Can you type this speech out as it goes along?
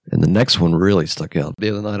next one really stuck out. The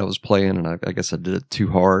other night I was playing, and I guess I did it too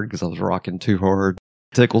hard because I was rocking too hard.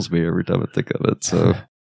 It tickles me every time I think of it, so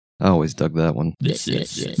I always dug that one. This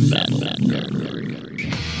is Metal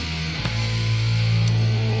Nerd.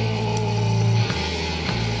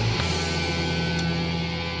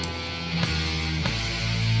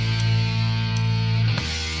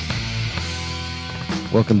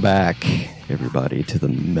 Welcome back, everybody, to the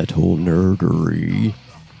Metal Nerdery.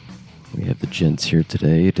 We have the gents here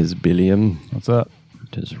today. It is Billiam. What's up?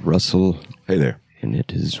 It is Russell. Hey there. And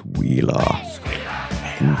it is Wheeler.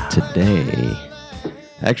 And today,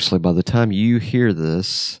 actually, by the time you hear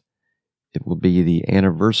this, it will be the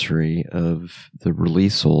anniversary of the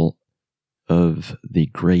release of the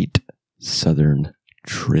Great Southern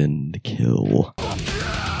Trendkill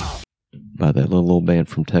by that little band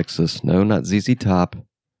from Texas. No, not ZZ Top.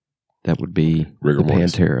 That would be Rigor the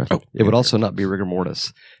Mortis. Pantera. Oh, it would Pantera. Also not be Rigor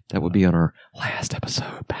Mortis. That would be on our last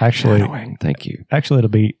episode. Actually- Shadowing. Thank you. Actually,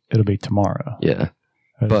 it'll be tomorrow. Yeah,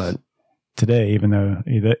 but today, even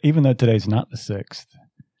though today's not the 6th,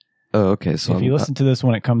 oh, okay. So if you listen to this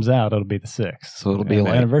when it comes out, it'll be the 6th. So it'll be And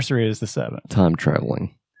like the anniversary is the 7th. time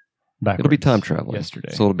traveling. Backwards. It'll be time traveling. Yesterday.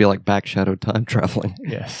 So it'll be like back shadow time traveling.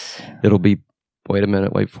 Yes. It'll be. Wait a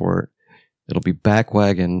minute. Wait for it. It'll be back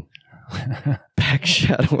wagon. Back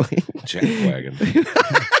shadowing. Jack wagon.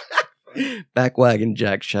 Back wagon.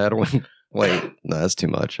 Jack shadowing. Wait, no, that's too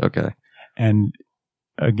much. Okay. And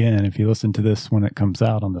again, if you listen to this when it comes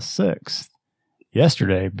out on the 6th,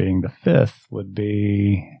 yesterday being the 5th would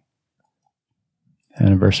be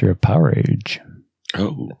anniversary of Power Age.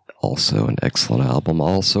 Oh, Also an excellent album.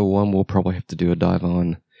 Also one we'll probably have to do a dive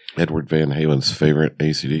on Edward Van Halen's favorite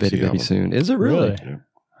AC/DC very album. soon. Is it really? Yeah.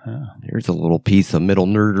 Huh, Here's a little piece of middle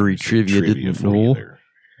nerdery trivia. Didn't for you know. there.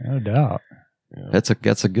 no doubt. Yeah.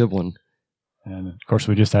 That's a good one. And of course,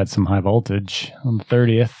 we just had some high voltage on the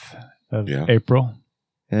 30th of Yeah. April.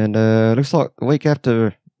 And looks like the week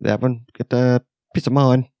after that one, get a piece of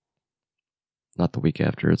mine. Not the week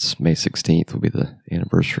after. It's May 16th will be the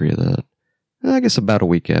anniversary of that. I guess about a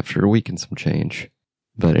week after, a week and some change.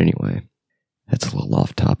 But anyway, that's a little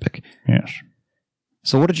off topic. Yes.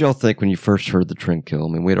 So what did y'all think when you first heard the Trendkill?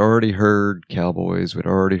 I mean, we'd already heard Cowboys. We'd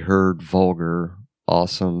already heard Vulgar.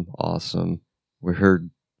 Awesome. We heard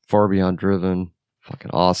Far Beyond Driven.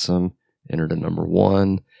 Fucking awesome. Entered at number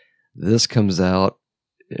 1. This comes out,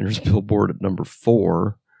 enters Billboard at number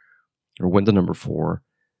 4, or went to number 4.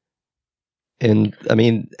 And, I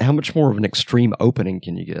mean, how much more of an extreme opening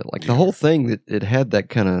can you get? Like, the whole thing, it had that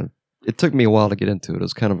kind of... It took me a while to get into it. It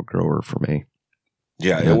was kind of a grower for me.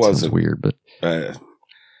 Yeah, I know it sounds wasn't weird, but...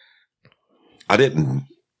 I didn't.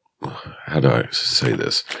 How do I say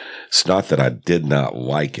this? It's not that I did not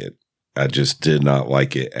like it. I just did not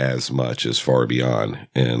like it as much as Far Beyond,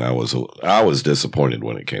 and I was disappointed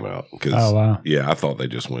when it came out because Oh, wow. yeah, I thought they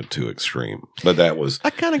just went too extreme. But that was I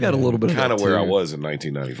kind of got a little bit of kind that of where too. I was in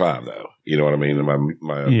 1995, though. You know what I mean?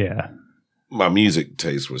 And Yeah. my music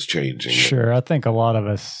taste was changing. Sure. I think a lot of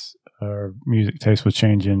us, our music taste was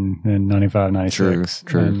changing in 95, 96.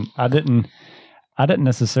 True. And I didn't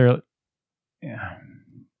necessarily, yeah.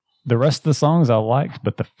 The rest of the songs I liked,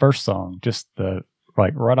 but the first song, just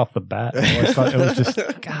right off the bat, I always thought it was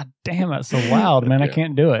just, God damn, it's so loud, man. I Yeah.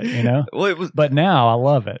 can't do it, you know? Well, it was. But now I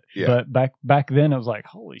love it. Yeah. But back then it was like,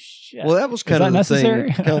 holy shit. Well, that was kind that of the necessary?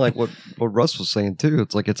 thing. Kind of like what Russ was saying too.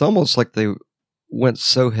 It's like it's almost like they went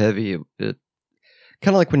so heavy. It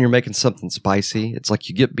kind of like when you're making something spicy. It's like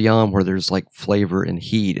you get beyond where there's like flavor and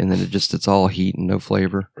heat, and then it's all heat and no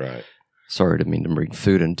flavor. Right. Sorry, I didn't mean to bring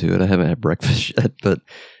food into it. I haven't had breakfast yet, but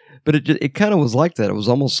it kind of was like that. It was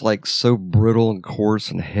almost like so brittle and coarse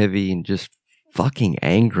and heavy and just fucking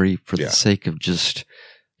angry for the Yeah. sake of just,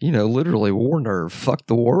 literally war nerve. Fuck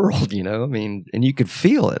the world, I mean, and you could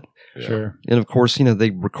feel it. Yeah. Sure. And of course, they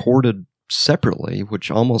recorded separately, which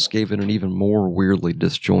almost gave it an even more weirdly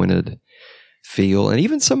disjointed feel. And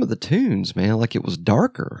even some of the tunes, man, like it was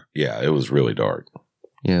darker. Yeah, it was really dark.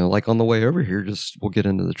 Like on the way over here, we'll get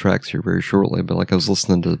into the tracks here very shortly, but like I was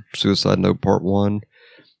listening to Suicide Note Part 1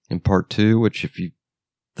 and Part 2, which if you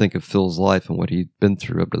think of Phil's life and what he'd been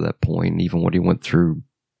through up to that point, and even what he went through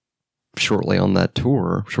shortly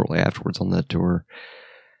afterwards on that tour,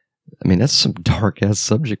 I mean, that's some dark-ass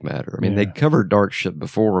subject matter. I mean, they Yeah. covered dark shit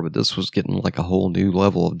before, but this was getting like a whole new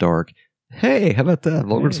level of dark. Hey, how about that?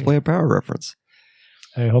 Vulgar Display of Power reference.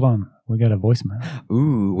 Hey, hold on. We got a voicemail.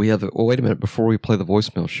 Ooh, we have wait a minute. Before we play the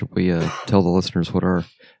voicemail, should we tell the listeners what our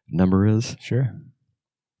number is? Sure.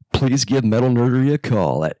 Please give Metal Nerdery a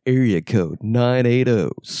call at area code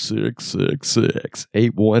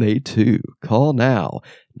 980-666-8182. Call now,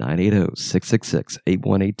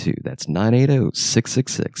 980-666-8182. That's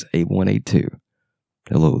 980-666-8182.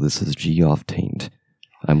 Hello, this is Geoff Taint.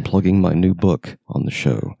 I'm plugging my new book on the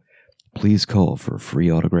show. Please call for a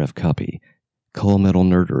free autograph copy. Call Metal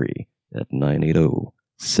Nerdery at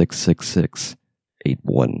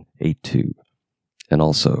 980-666-8182. And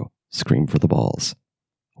also, scream for the balls.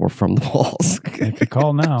 Or from the balls. If you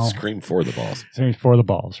call now, Scream for the balls. scream for the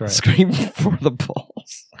balls, right? Scream for the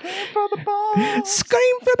balls. Scream for the balls.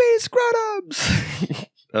 Scream for me, scrotums.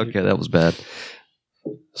 Okay, that was bad.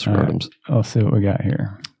 Scrotums. Let's see what we got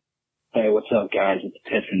here. Hey, what's up, guys? It's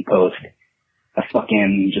Piss and Post. I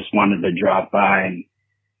fucking just wanted to drop by and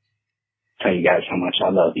tell you guys how much I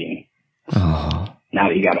love you. Oh, Now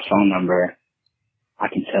that you got a phone number, I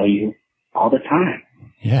can tell you all the time.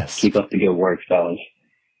 Yes. Keep up the good work, fellas.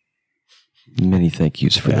 many thank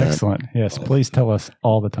yous for that. Excellent. Yes, please tell us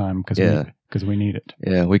all the time because Yeah. we need it.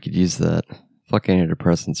 Yeah, we could use that. Fuck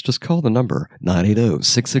antidepressants. Just call the number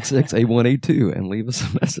 980-666-8182 and leave us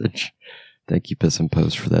a message. Thank you, Piss and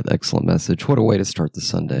Post, for that excellent message. What a way to start the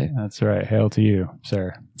Sunday. That's right. Hail to you,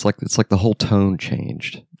 sir. It's like the whole tone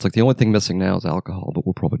changed. It's like the only thing missing now is alcohol, but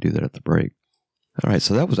we'll probably do that at the break. All right,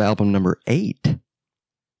 so that was album number 8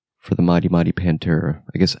 for the Mighty Mighty Pantera.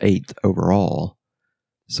 I guess 8th overall.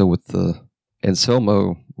 So with the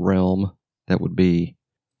Anselmo realm, that would be,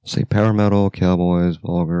 say, Power Metal, Cowboys,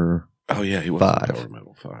 Vulgar. Oh, yeah, he was 5. Power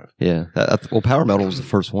Metal 5. Yeah, well, Power Metal was the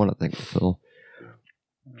first one, I think, Phil.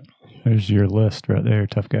 There's your list right there,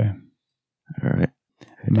 tough guy. All right.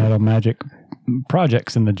 Metal Magic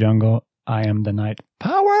Projects in the Jungle. I Am the Night.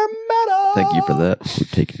 Power Metal. Thank you for that. We're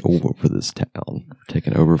taking over for this town. We're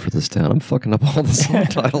taking over for this town. I'm fucking up all the song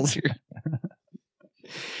titles here.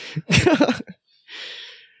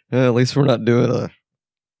 At least we're not doing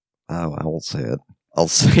I won't say it. I'll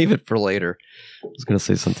save it for later. I was going to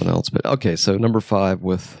say something else. But okay, so number 5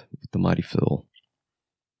 with the Mighty Phil.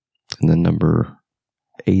 And then number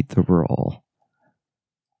 8th overall.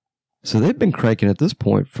 So they've been cranking at this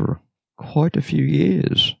point for quite a few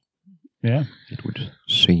years. Yeah. It would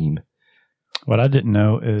seem. What I didn't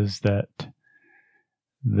know is that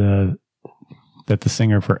the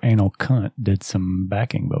singer for Anal Cunt did some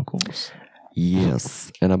backing vocals.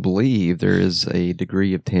 Yes, and I believe there is a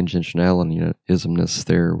degree of tangentialismness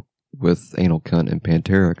there with Anal Cunt and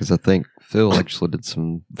Pantera, because I think Phil actually did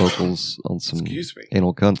some vocals on some Excuse me.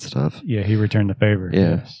 Anal Cunt stuff. Yeah, he returned the favor.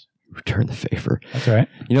 Yeah. Yes. Return the favor. That's right.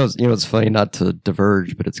 You know, it's funny, not to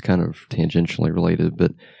diverge, but it's kind of tangentially related.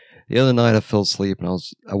 But the other night I fell asleep and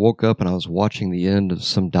I woke up and I was watching the end of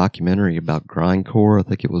some documentary about grindcore. I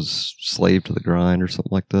think it was Slave to the Grind or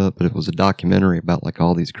something like that. But it was a documentary about like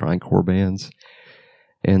all these grindcore bands.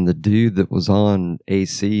 And the dude that was on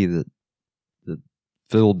AC that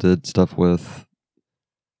Phil did stuff with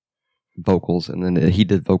vocals, and then he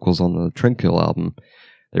did vocals on the Trendkill album.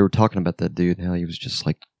 They were talking about that dude and how he was just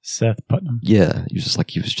like, Seth Putnam. yeah, he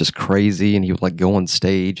was just crazy, and he would like go on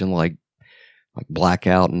stage and like black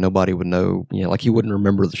out, and nobody would know, like he wouldn't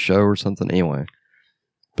remember the show or something. Anyway,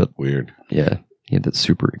 but Weird. yeah, he had that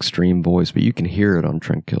super extreme voice, but you can hear it on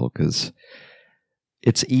Trendkill because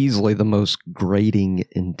it's easily the most grating,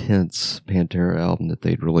 intense Pantera album that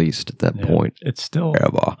they'd released at that Yeah. point It's still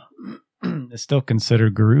ever. it's still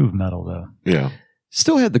considered groove metal though. Yeah.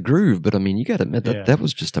 Still had the groove, but I mean, you got to admit that Yeah. that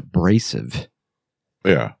was just abrasive.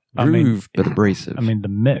 Yeah. I mean- Groove, but abrasive. I mean the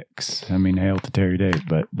mix. Hail to Terry Dave,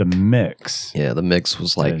 but the mix. yeah, the mix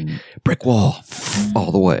was like and- brick wall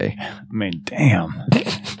all the way. I mean, damn.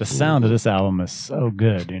 The sound of this album is so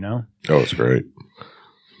good, Oh, it's great.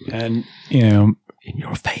 And In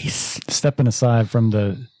your face. stepping aside from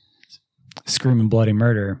the screaming bloody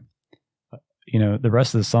murder, the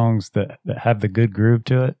rest of the songs that have the good groove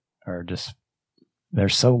to it are just, they're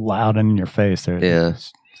so loud and in your face. Yeah.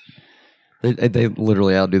 They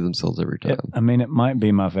literally outdo themselves every time. It might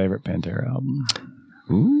be my favorite Pantera album.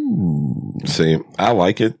 Ooh. See, I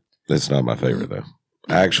like it. It's not my favorite, though.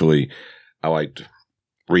 I liked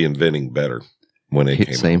Reinventing better when it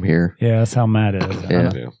came Same here. Yeah, that's how Matt is. Yeah.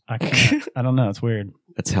 out. Yeah. I can't. I don't know. It's weird.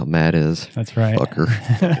 That's how Matt is. That's right. Fucker.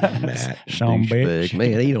 Matt, Sean Douchebag. bitch.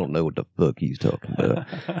 Man, he don't know what the fuck he's talking about.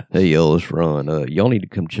 Hey, y'all, it's Ron. Y'all need to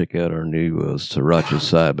come check out our new Sriracha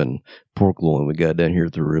Saiban pork loin we got down here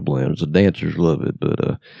at the Rib Lounge. The dancers love it,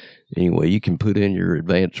 but anyway, you can put in your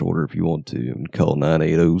advance order if you want to and call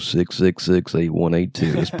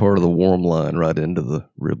 980-666-8182. It's part of the warm line right into the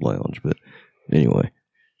Rib Lounge. But anyway,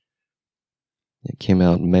 it came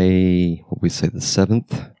out May, what we say, the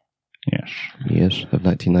 7th? Yes. Yes, of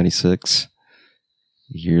 1996.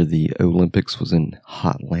 The year the Olympics was in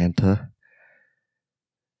Hotlanta.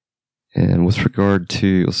 And with regard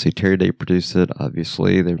to, let's see, Terry Day produced it,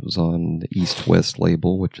 obviously. It was on the East West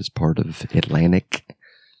label, which is part of Atlantic.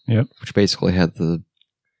 Yep. Which basically had the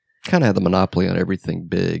monopoly on everything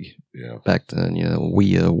big back then. You know,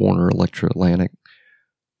 Warner, Electro Atlantic.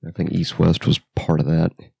 I think East West was part of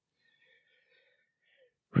that.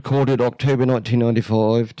 Recorded October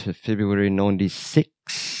 1995 to February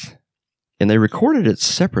 96. And they recorded it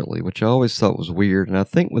separately, which I always thought was weird. And I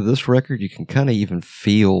think with this record, you can kind of even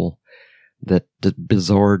feel that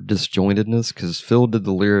bizarre disjointedness, because Phil did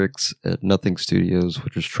the lyrics at Nothing Studios,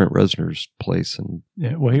 which was Trent Reznor's place in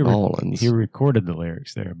New Orleans. He recorded the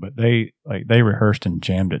lyrics there, but they rehearsed and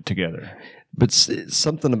jammed it together. But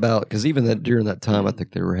something about, because even that during that time, I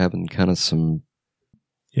think they were having kind of some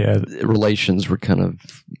relations were kind of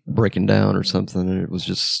breaking down or something, and it was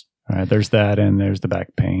just. All right, there's that, and there's the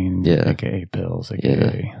back pain, aka pills,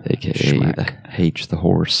 aka the H, the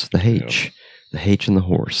horse, the H and the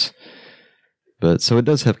horse. But so it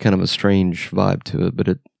does have kind of a strange vibe to it, but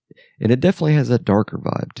it definitely has that darker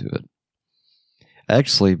vibe to it. I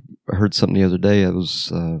actually heard something the other day. I was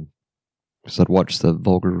because I'd watched the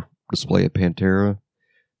Vulgar display at Pantera,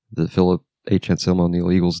 that Philip H. Anselmo and the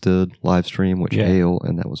Illegals did live stream, which Hail,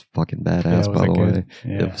 and that was fucking badass, by the way.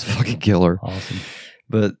 Yeah. It was fucking killer. Awesome.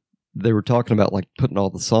 But they were talking about like putting all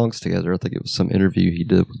the songs together. I think it was some interview he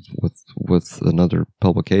did with another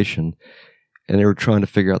publication. And they were trying to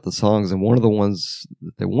figure out the songs, and one of the ones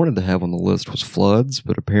that they wanted to have on the list was Floods,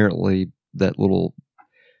 but apparently that little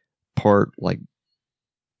part, like,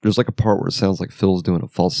 there's like a part where it sounds like Phil's doing a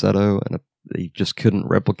falsetto, and he just couldn't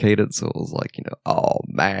replicate it, so it was like, oh,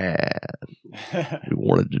 man, we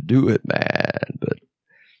wanted to do it, man. But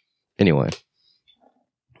anyway,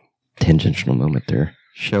 tangential moment there.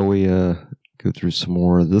 Shall we go through some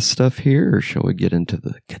more of this stuff here, or shall we get into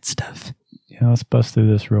the good stuff? Yeah, let's bust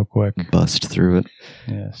through this real quick. Bust through it.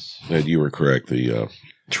 Yes. And you were correct. The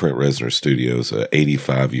Trent Reznor Studios, an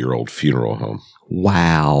 85-year-old funeral home.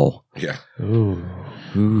 Wow. Yeah. Ooh.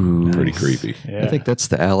 Pretty creepy. Yeah. I think that's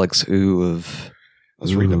the Alex Ooh of... I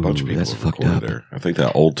was reading a bunch of people that's fucked recorded up. there. I think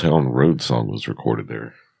that Old Town Road song was recorded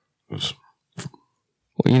there. It was...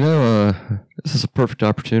 Well, this is a perfect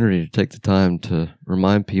opportunity to take the time to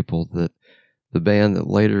remind people that the band that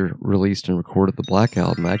later released and recorded the Black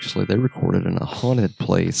Album, actually, they recorded in a haunted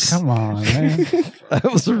place. Come on, man. That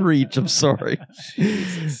was a reach. I'm sorry.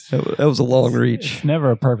 That was a long reach. It's never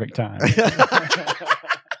a perfect time.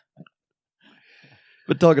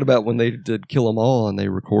 But talking about when they did Kill 'Em All and they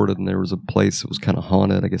recorded, and there was a place that was kind of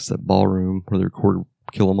haunted, I guess that ballroom where they recorded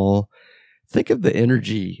Kill 'Em All. Think of the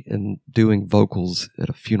energy in doing vocals at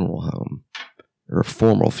a funeral home or a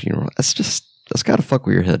formal funeral. That's got to fuck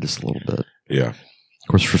with your head just a little bit. Yeah. Of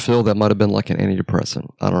course, for Phil, that might have been like an antidepressant.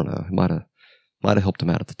 I don't know. It might have helped him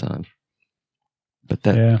out at the time. But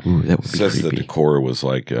that would be Says creepy. the decor was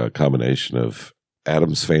like a combination of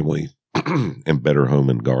Addams Family and Better Home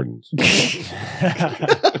and Gardens.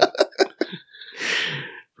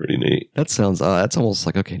 Pretty neat. That sounds. That's almost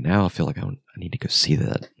like, okay, now I feel like I need to go see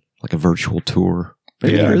that, like a virtual tour.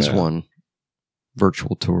 Maybe there is one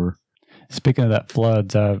virtual tour. Speaking of that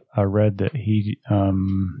Floods, I read that he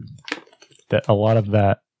that a lot of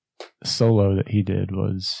that solo that he did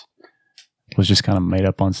was just kind of made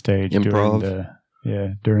up on stage Improv.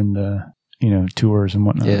 during the tours and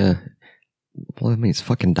whatnot. Yeah. Well, I mean, it's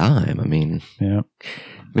fucking Dime. I mean,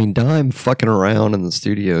 Dime fucking around in the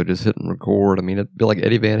studio, just hitting record. I mean, it'd be like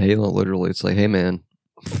Eddie Van Halen, literally. It's like, hey, man,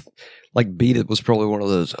 like Beat It was probably one of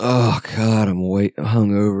those, oh, God, I'm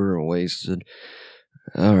hungover and wasted.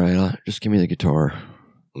 All right, just give me the guitar.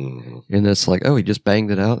 Mm-hmm. And it's like, oh, he just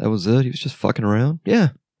banged it out. That was it. He was just fucking around. Yeah.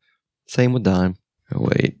 Same with Dime. Oh,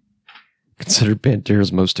 wait. Considered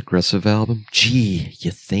Pantera's most aggressive album? Gee,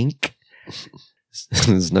 you think?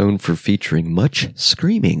 Is known for featuring much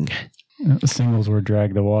screaming. The singles were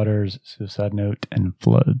Drag the Waters, Suicide Note, and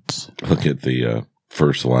Floods. Look at the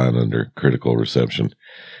first line under critical reception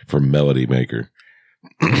from Melody Maker.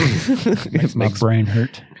 Makes my brain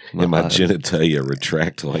hurt. And my genitalia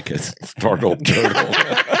retract like a startled turtle.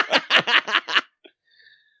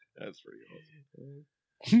 That's pretty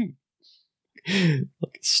awesome.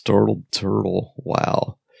 Like a startled turtle.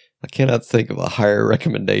 Wow. I cannot think of a higher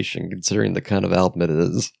recommendation considering the kind of album it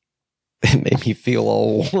is. It made me feel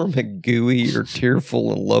all warm and gooey or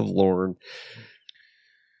tearful and lovelorn.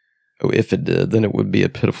 Oh, if it did, then it would be a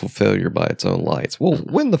pitiful failure by its own lights. Well,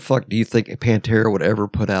 when the fuck do you think Pantera would ever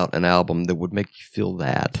put out an album that would make you feel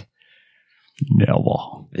that? Never.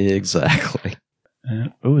 Exactly.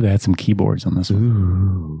 They had some keyboards on this one.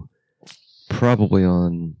 Ooh. Probably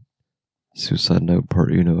on Suicide Note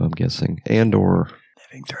Part Uno, I'm guessing, and or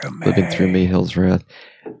Living Through Me, Hell's Wrath.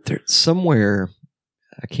 There's somewhere,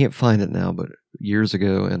 I can't find it now, but years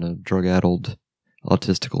ago in a drug-addled,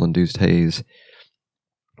 autistical-induced haze,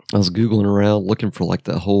 I was Googling around looking for like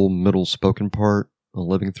the whole middle spoken part of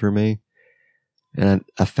Living Through Me. And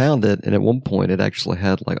I found it, and at one point it actually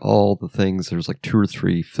had like all the things. There's like 2 or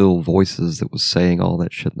 3 Phil voices that was saying all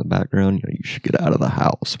that shit in the background. You know, you should get out of the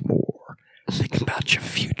house more. Think about your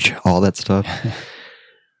future. All that stuff.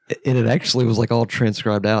 And it actually was like all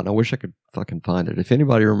transcribed out, and I wish I could fucking find it. If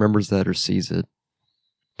anybody remembers that or sees it,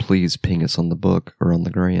 please ping us on the book or on the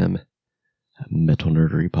gram. Metal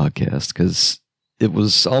Nerdery Podcast, because it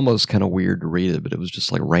was almost kind of weird to read it, but it was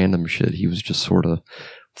just like random shit he was just sort of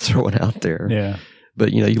throwing out there. Yeah.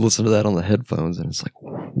 But, you know, you listen to that on the headphones and it's like,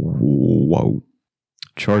 whoa.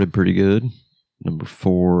 Charted pretty good. Number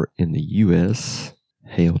 4 in the U.S.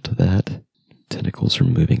 Hail to that. Tentacles are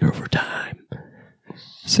moving over time.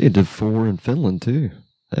 See, it did 4 in Finland, too.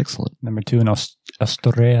 Excellent. Number 2 in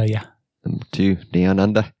Australia. Number 2, down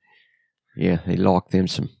under. Yeah, they locked them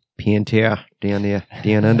some Pantera down there,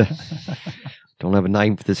 down under. Don't have a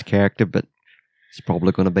name for this character, but it's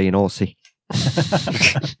probably going to be an Aussie.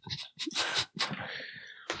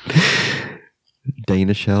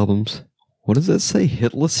 Danish albums. What does that say?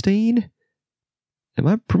 Hitlerstein? Am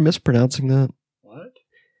I mispronouncing that? What?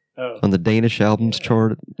 Oh. On the Danish albums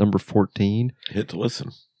chart, number 14. Hit to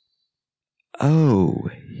listen. Oh,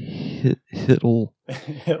 Hitl.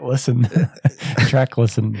 Listen. Track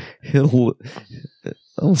listen. Hitl.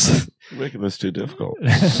 You're making this too difficult.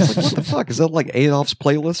 Like, what the fuck? Is that like Adolf's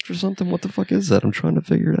playlist or something? What the fuck is that? I'm trying to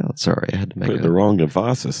figure it out. Sorry, I had to make Put the wrong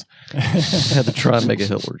emphasis. I had to try and make a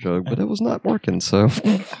Hitler joke, but it was not working, so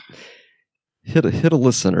hit a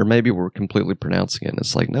listen, or maybe we're completely pronouncing it. And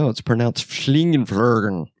it's like, no, it's pronounced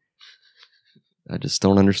Schlingenflurgen. I just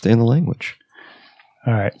don't understand the language.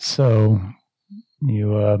 All right, so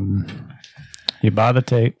you buy the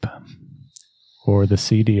tape or the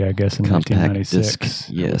CD, I guess, in Compact 1996. disc,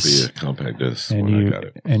 It would yes. be a compact disc And when I got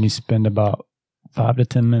it. you spend about 5 to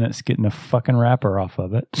 10 minutes getting the fucking wrapper off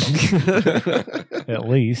of it, at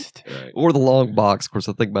least. Right. Or the long box. Of course,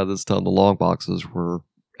 I think by this time the long boxes were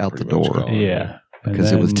out Pretty the much door gone. Yeah, and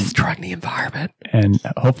because it was then- destroying the environment. And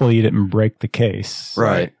hopefully you didn't break the case,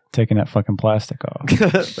 Right. taking that fucking plastic off.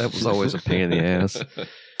 That was always a pain in the ass.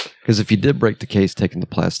 Because if you did break the case, taking the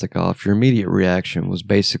plastic off, your immediate reaction was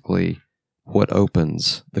basically what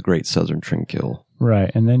opens the Great Southern Trendkill. Right,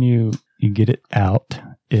 and then you get it out,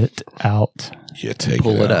 You take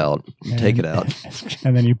Pull it out. out. Take it out.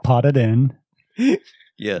 and then you pot it in,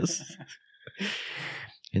 Yes.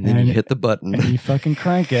 And then you hit the button. and you fucking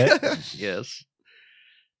crank it. Yes.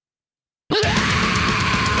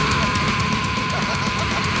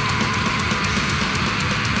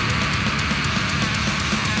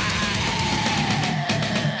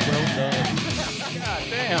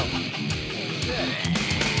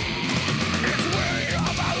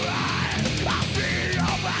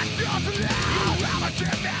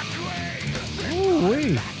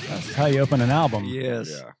 Ooh-wee. That's how you open an album. Yes.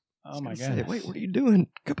 Yeah. Oh my Say, god. wait, what are you doing?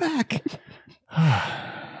 Go back.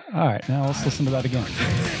 All right, now let's listen to that again.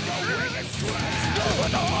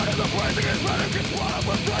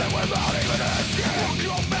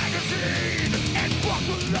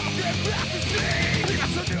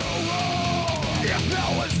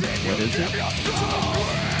 What is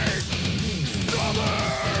it?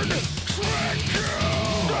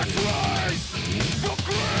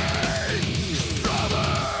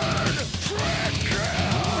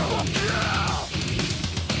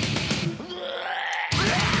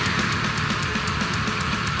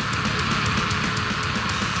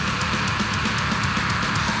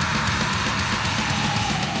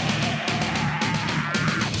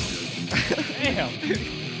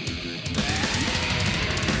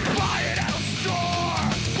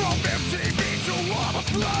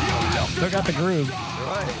 Still got the groove.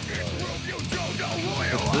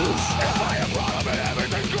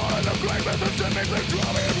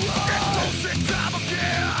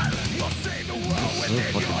 So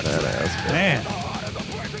fucking badass. Man.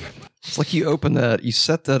 It's like you open that, you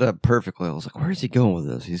set that up perfectly. I was like, where is he going with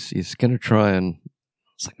this? He's going to try and,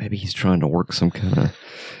 it's like maybe he's trying to work some kind of.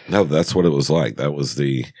 No, that's what it was like. That was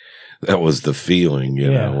the feeling,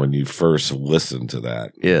 you Yeah. know, when you first listened to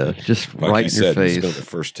that. Yeah, just Like right you in your said, you spent face. the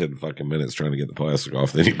first 10 fucking minutes trying to get the plastic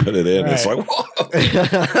off, then you put it in. It's Right. like, whoa.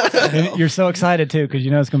 And you're so excited too because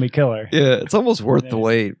you know it's gonna be killer. Yeah, it's almost worth the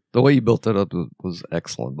wait. The way you built that up was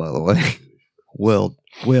excellent, by the way. Well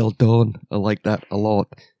done. I like that a lot.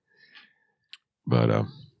 But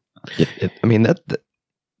I mean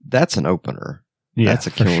that's an opener. Yeah, That's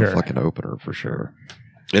a for killer sure. fucking opener for sure.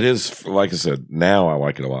 It is, like I said, now I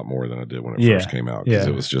like it a lot more than I did when it Yeah. first came out. Because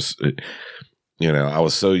Yeah. it was just, I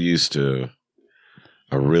was so used to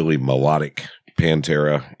a really melodic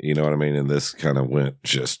Pantera, you know what I mean? And this kind of went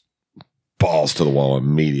just balls to the wall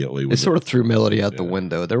immediately. It sort of threw melody out the Yeah.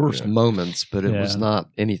 window. There were Yeah. moments, but it was Yeah. not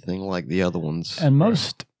anything like the other ones. And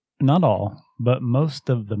most, not all, but most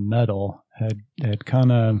of the metal had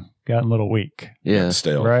kind of gotten a little weak, Yeah.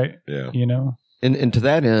 Stale. right? Yeah. You know? And to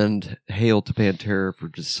that end, hail to Pantera for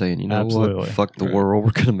just saying, you know Absolutely. what, fuck the Right. world. We're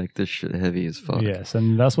going to make this shit heavy as fuck. Yes,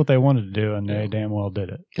 and that's what they wanted to do, and Yeah. they damn well did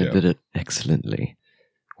it. And Yeah. did it excellently.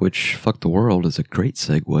 Which, fuck the world, is a great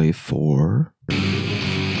segue for...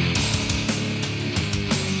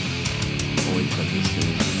 Always like this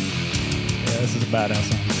thing. Yeah, this is a badass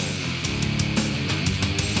song.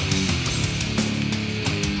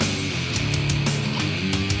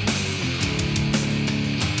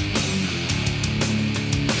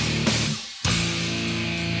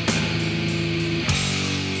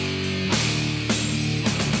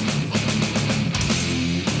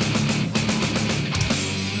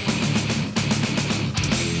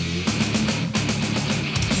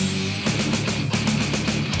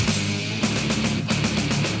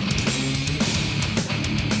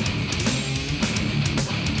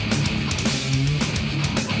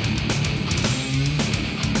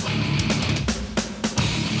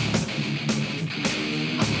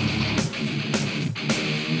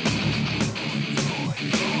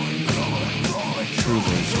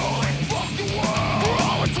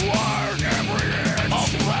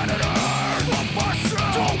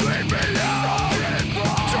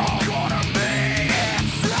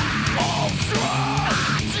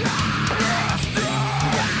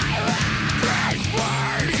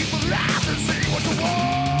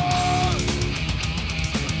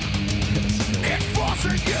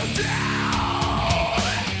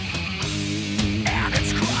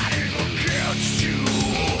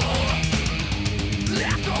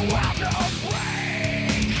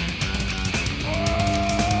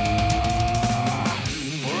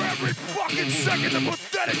 Second, the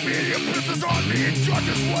pathetic media pisses on me and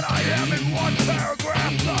judges what I am in one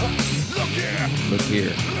paragraph. Look here, Look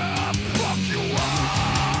here. fuck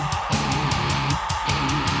you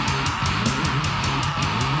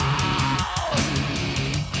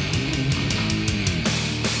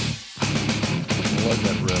I love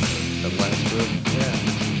that riff. That last riff. Yeah.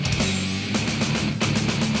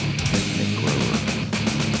 Nick Grover.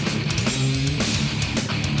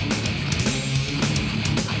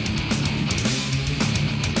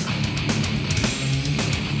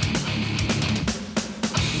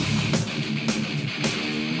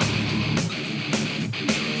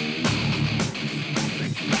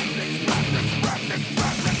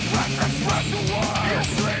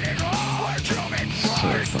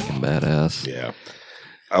 So fucking badass. Yeah.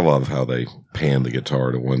 I love how they pan the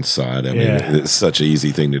guitar to one side. I mean, Yeah. it's such an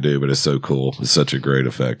easy thing to do, but it's so cool. It's such a great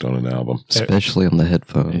effect on an album. Especially on the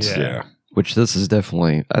headphones. Yeah. Yeah. Which this is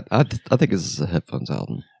definitely, I think this is a headphones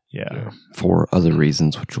album Yeah. Yeah. for other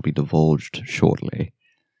reasons, which will be divulged shortly.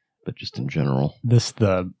 But just in general.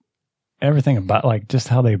 Everything about, like, just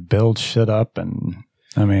how they build shit up, and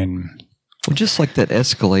I mean, Well, just like that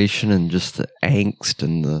escalation and just the angst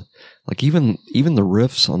and the, like even the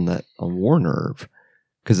riffs on War Nerve,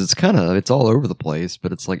 because it's all over the place,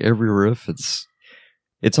 but it's like every riff,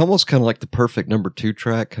 it's almost kind of like the perfect number 2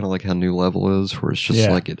 track, kind of like how New Level is, where it's just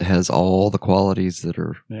Yeah. like it has all the qualities that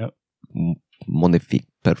are yep. magnifique,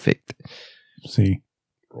 perfect. See,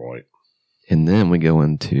 Right. And then we go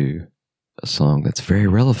into a song that's very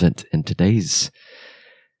relevant in today's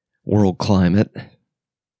world climate.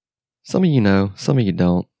 Some of you know, some of you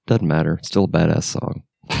don't. Doesn't matter. It's still a badass song.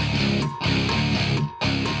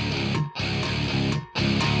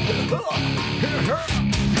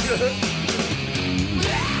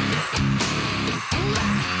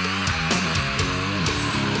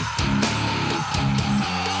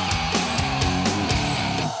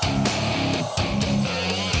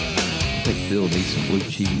 I think Phil needs some blue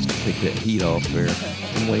cheese to take that heat off there.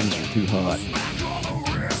 The wings are too hot.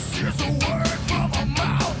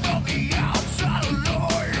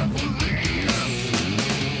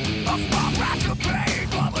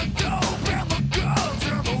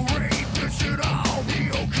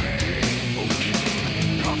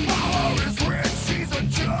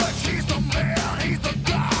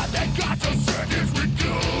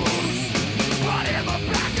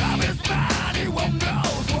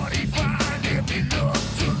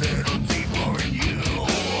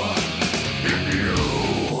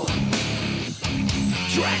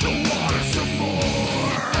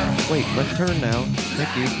 Wait, my turn now.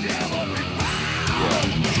 Thank you.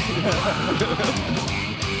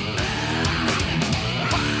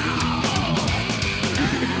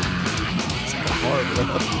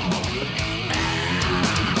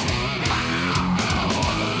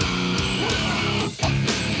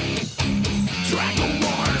 Drag the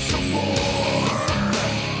water some more,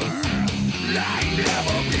 like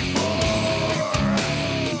never before.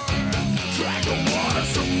 Drag the water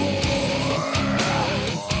some more.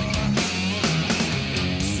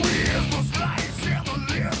 Sweet as the slice and the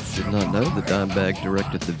lips. Did not know that Dimebag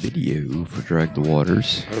directed the video for Drag the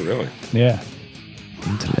Waters. Oh, really? Yeah.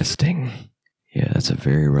 Interesting. Yeah, that's a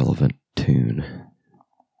very relevant tune.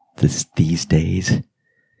 These days.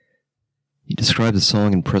 He described the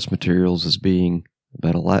song in press materials as being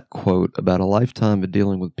about about a lifetime of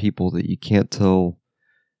dealing with people that you can't tell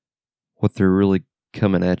what they're really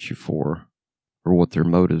coming at you for or what their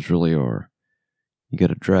motives really are. You got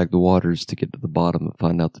to drag the waters to get to the bottom and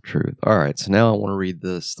find out the truth. All right, so now I want to read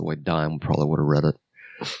this the way Dime probably would have read it.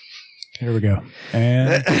 Here we go.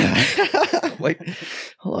 And Wait,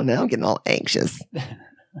 hold on. Now I'm getting all anxious.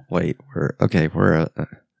 Wait,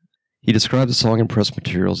 he described the song in press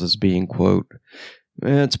materials as being, quote,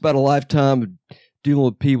 it's about a lifetime of dealing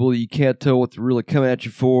with people that you can't tell what they're really coming at you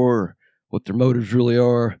for or what their motives really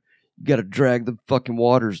are. You got to drag the fucking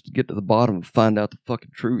waters to get to the bottom and find out the fucking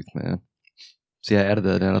truth, man. See, I added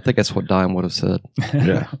that in. I think that's what Dime would have said.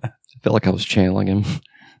 Yeah. I felt like I was channeling him.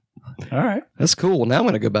 all right. That's cool. Well, now I'm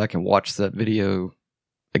going to go back and watch that video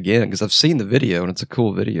again because I've seen the video and it's a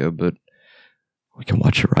cool video, but we can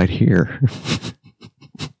watch it right here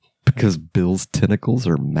because Bill's tentacles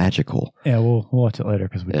are magical. Yeah, we'll watch it later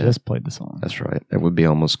because we Yeah. just played the song. That's right. It would be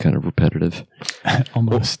almost kind of repetitive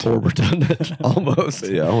Almost. or redundant. Almost.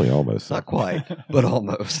 Yeah, only almost. Not quite, but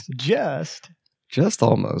almost. Just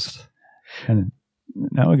almost. And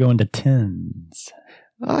now we go into tens.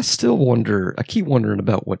 I still wonder. I keep wondering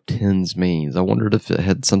about what tens means. I wondered if it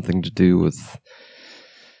had something to do with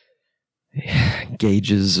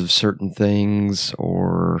gauges of certain things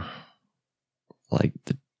or like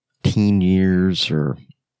the teen years or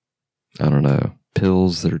I don't know,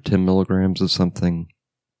 pills that are 10 milligrams of something.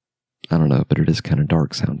 I don't know, but it is kind of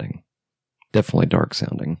dark sounding. Definitely dark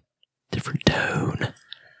sounding. Different tone.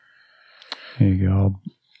 Here you go.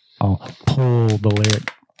 I'll pull the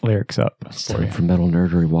lyrics up It's for time you. for Metal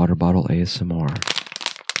Nerdery Water Bottle ASMR.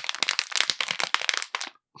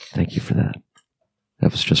 Thank you for that.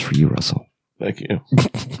 That was just for you, Russell. Thank you.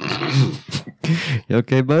 You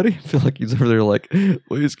okay, buddy? I feel like he's over there like,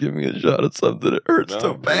 please give me a shot at something that hurts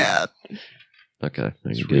so bad. Okay. No,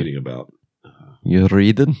 He's you good. reading about, You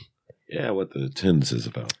reading? what the tens is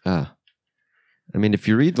about. I mean, if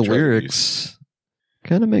you read the Drug lyrics,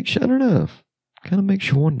 kind of makes you, I don't know, kind of makes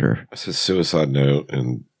you wonder. It says Suicide Note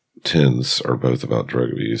and tens are both about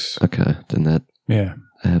drug abuse. Okay, then that, Yeah.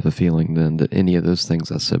 I have a feeling then that any of those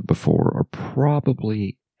things I said before are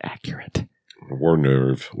probably accurate. War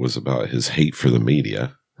Nerve was about his hate for the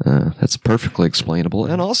media. That's perfectly explainable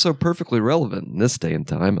and also perfectly relevant in this day and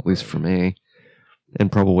time, at least for me,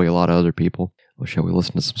 and probably a lot of other people. Well, shall we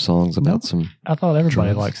listen to some songs about some... I thought everybody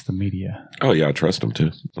Drugs. likes the media. Oh, yeah, I trust him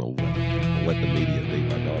too. I'll let the media date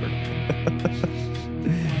my daughter.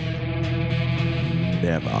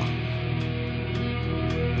 Never.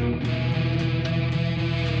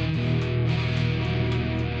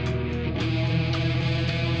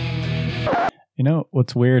 You know,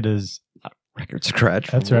 what's weird is... Record scratch.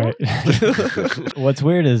 That's right. What's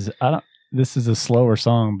weird is, this is a slower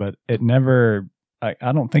song, but it never...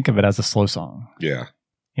 I don't think of it as a slow song. Yeah.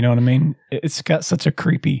 You know what I mean? It's got such a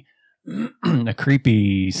creepy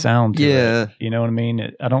sound to Yeah. it. You know what I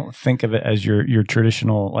mean? I don't think of it as your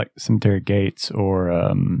traditional like Cemetery Gates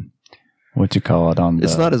or what you call it on the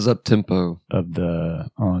It's not as up tempo.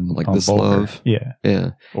 on Like on This Vulgar. Love? Yeah,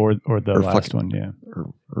 Yeah. or the Or last fucking- one. Yeah,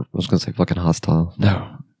 Or I was going to say fucking Hostile.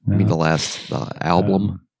 No. I mean the last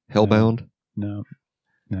album, Hellbound. No.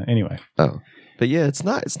 Anyway, Oh. But yeah, it's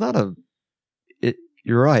not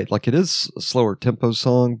you're right. Like it is a slower tempo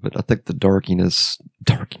song, but I think the dark and doominess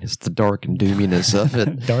of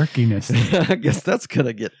it. darkiness. I guess that's going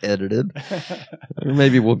to get edited. Or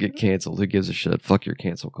maybe we'll get canceled. Who gives a shit? Fuck your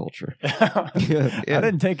cancel culture. I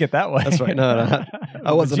didn't take it that way. That's right. No,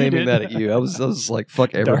 I wasn't But you aiming did. that at you. I was like,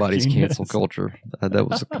 fuck everybody's Darkiness. cancel culture. That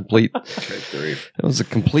was a complete. That was a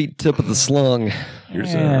complete tip of the slung.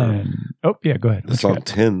 Here's Oh, yeah, go ahead. the song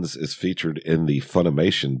Tens is featured in the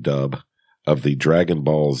Funimation dub of the Dragon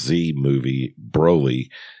Ball Z movie Broly,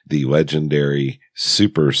 the legendary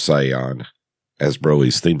Super Saiyan, as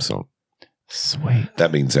Broly's theme song. Sweet.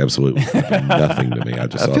 That means absolutely nothing to me. I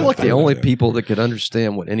feel like the only people that could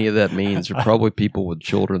understand what any of that means are probably people with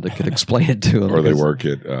children that could explain it to them. or they work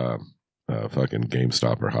at fucking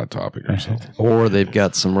GameStop or Hot Topic or something. Or they've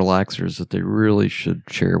got some relaxers that they really should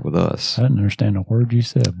share with us. I didn't understand a word you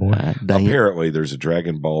said, boy. Damn. Apparently, there's a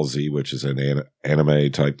Dragon Ball Z, which is an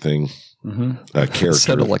anime type thing. A character,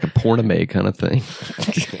 Sort of like a porname kind of thing.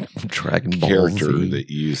 Dragon Ball character Z. that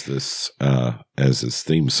used this as his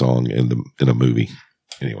theme song in a movie.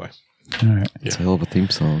 Anyway, All right. It's a hell of a theme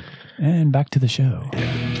song. And back to the show.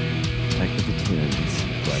 Back to the twins.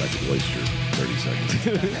 glad I could waste your 30 seconds.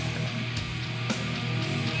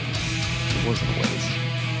 It wasn't a waste.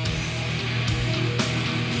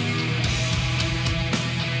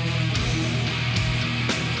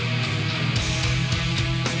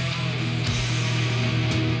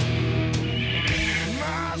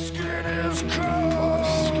 My skin is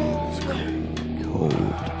cold.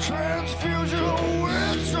 Transfusion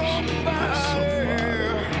with somebody.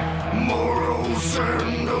 Morals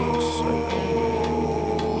and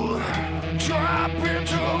old. Drop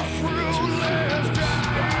into fruitless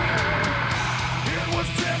die. It was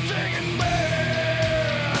tempting and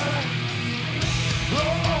bad. A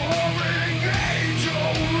roaring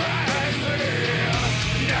angel rising.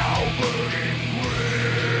 Now burning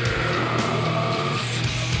breath.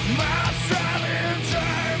 My silent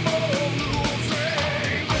time of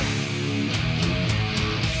losing.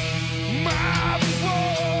 My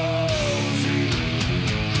foes,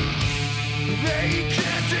 they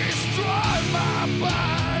can't destroy my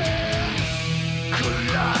body.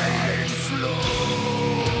 Colliding slow.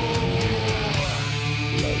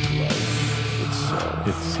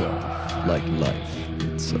 Like life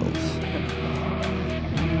itself.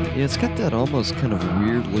 Yeah, it's got that almost kind of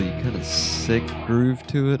weirdly kind of sick groove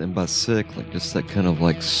to it, and by sick, like just that kind of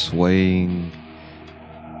like swaying,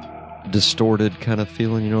 distorted kind of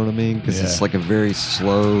feeling, you know what I mean? Because it's Yeah. like a very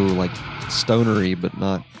slow, like stonery, but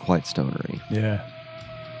not quite stonery. Yeah.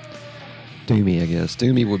 Doomy, I guess.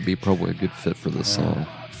 Doomy would be probably a good fit for this song.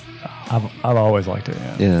 I've always liked it.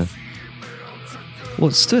 Yeah. Yeah. Well,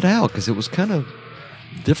 it stood out because it was kind of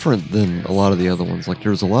different than a lot of the other ones. Like,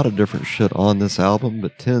 there was a lot of different shit on this album,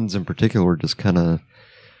 but Tens in particular just kind of,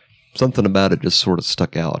 something about it just sort of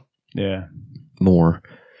stuck out Yeah. more.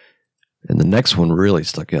 And the next one really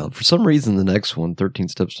stuck out. For some reason, the next one, 13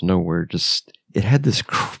 Steps to Nowhere, just, it had this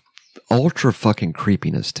ultra fucking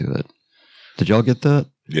creepiness to it. Did y'all get that?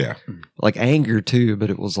 Yeah. Like anger too, but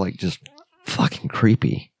it was like just fucking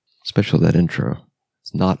creepy. Especially that intro.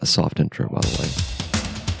 It's not a soft intro, by the way.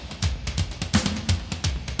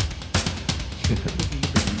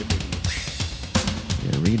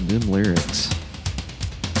 Yeah, read them lyrics.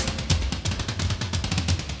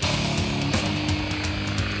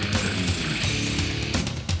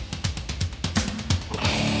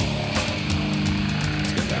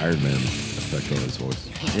 It's got the Iron Man effect on his voice.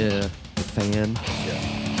 Yeah, the fan.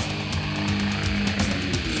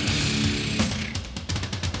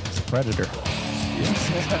 It's a predator.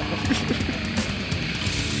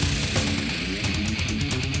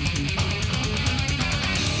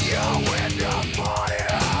 Your window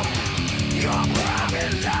pointed up. Your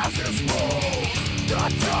private life is full. The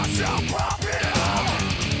dust shall pop it up.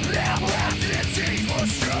 Lamb wrapped in teeth for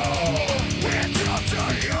show. Winter to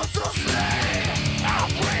use to slay.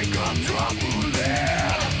 Outbreak of trouble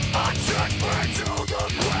there. A church burned to the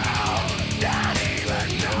ground. Not even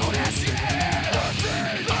notice yet.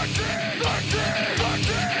 13 steps.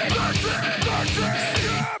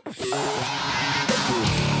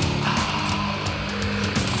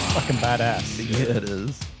 Fucking badass. Yeah, it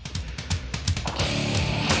is.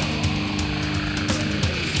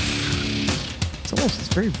 It's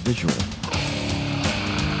very visual.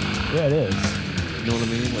 Yeah, it is. You know what I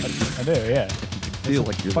mean? Like, you I do. Yeah. feel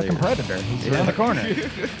like you're Fucking there. predator. He's around the corner.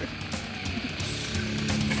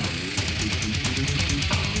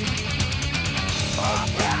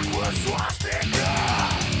 Backward swastika,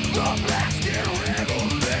 the black skin regular,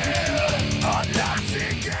 a Nazi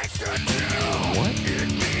gangster dude. What? It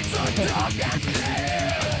beats a dog and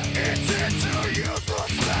stare. It's into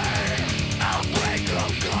useless slay. Outbreak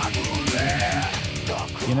of God will live.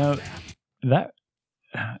 You know,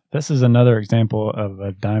 this is another example of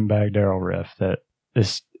a Dimebag Darrell riff that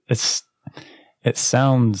it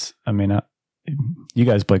sounds, I mean, you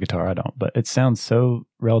guys play guitar, I don't, but it sounds so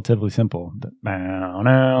relatively simple.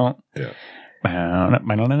 Yeah.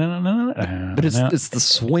 But it's the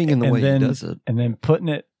swing and the way he does it. And then putting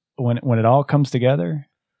it, when it all comes together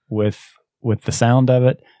with the sound of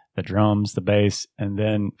it, the drums, the bass, and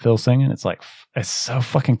then Phil singing, it's like, it's so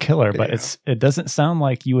fucking killer, but Yeah. it doesn't sound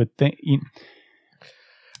like you would think.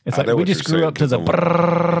 It's I like know we what just you're grew saying, up to 'cause the I'm-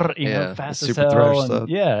 brrrr, you Yeah, know, fast the as super thrash hell. stuff. And,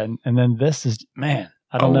 yeah, and then this is, man,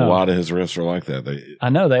 I don't a know. lot of his riffs are like that. I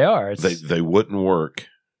know they are. It's They wouldn't work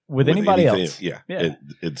with anybody anything- else. Yeah, Yeah.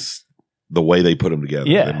 it's the way they put them together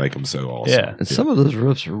Yeah. that make them so awesome. Yeah. And some of those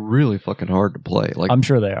riffs are really fucking hard to play. Like, I'm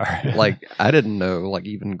sure they are. like I didn't know. Like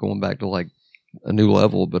even going back to like a new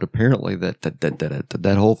level, but apparently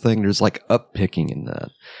that whole thing, there's like up picking in that.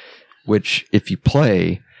 Which if you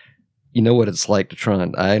play, you know what it's like to try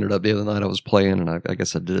and. I ended up the other night I was playing, and I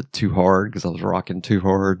guess I did it too hard because I was rocking too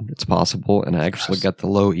hard. It's possible, and I actually got the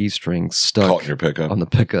low E string Caught stuck in your pickup. on the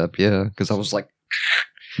pickup. Yeah, because I was like.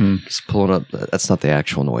 Just pulling up. That's not the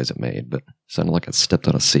actual noise it made, but it sounded like I stepped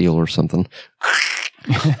on a seal or something.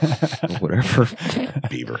 Whatever.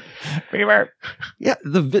 Beaver. Yeah,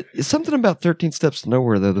 something about 13 Steps to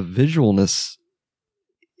Nowhere though. The visualness,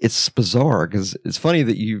 it's bizarre because it's funny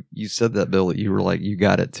that you said that, Bill. That you were like you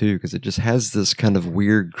got it too because it just has this kind of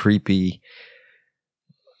weird, creepy,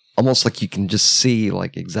 almost like you can just see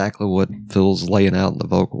like exactly what Phil's laying out in the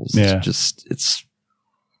vocals. Yeah. It's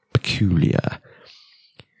peculiar.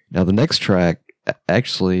 Now, the next track,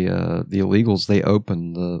 actually, the Illegals, they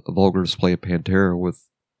opened the Vulgar Display of Pantera with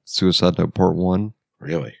Suicide Note Part 1.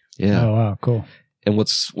 Really? Yeah. Oh, wow. Cool. And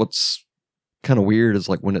what's kind of weird is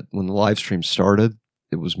like when the live stream started,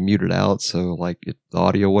 it was muted out, so like the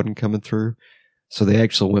audio wasn't coming through. So they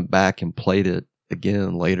actually went back and played it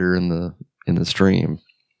again later in the stream.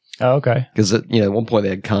 Oh, okay. Because, at one point they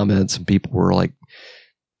had comments and people were like,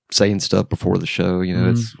 saying stuff before the show,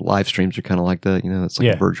 it's live streams are kind of like that, it's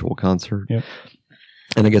like a virtual concert. Yep.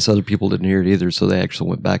 And I guess other people didn't hear it either, so they actually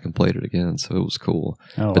went back and played it again. So it was cool.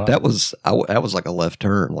 Oh, but wow. that was like a left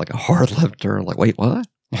turn, like a hard left turn. Like, wait, what?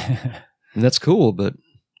 And that's cool, but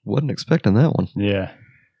wasn't expecting that one. Yeah.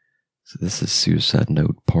 So this is Suicide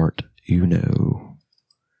Note Part Uno.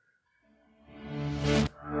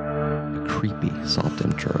 A creepy soft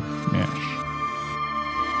intro. Yeah.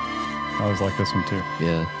 I always like this one too.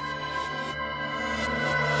 Yeah.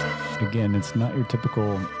 Again, it's not your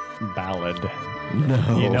typical ballad.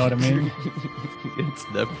 No. You know what I mean? It's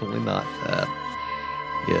definitely not that.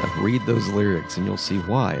 Yeah, read those lyrics and you'll see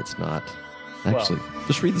why it's not. Actually,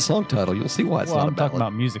 just read the song title. You'll see why it's not I'm a ballad. talking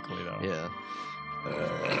about musically though. Yeah.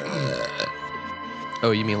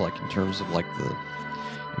 Oh, you mean like in terms of like the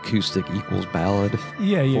acoustic equals ballad?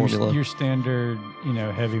 Yeah, formula? your standard,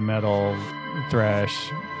 heavy metal, thrash,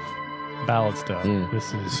 ballad stuff. Yeah.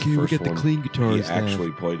 This is Okay, we get the clean He guitars.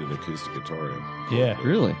 actually played an acoustic guitar in. yeah.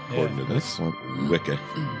 Really? According to this Excellent. Wicca.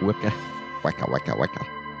 Wicca. Wicca.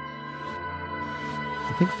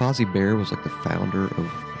 I think Fozzie Bear was like the founder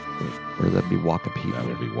of, or that'd be Wikipedia. That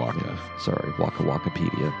would be Waka. Yeah. Sorry,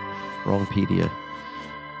 Wikipedia. Wrongpedia.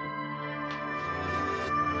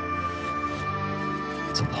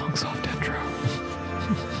 It's a long, soft intro.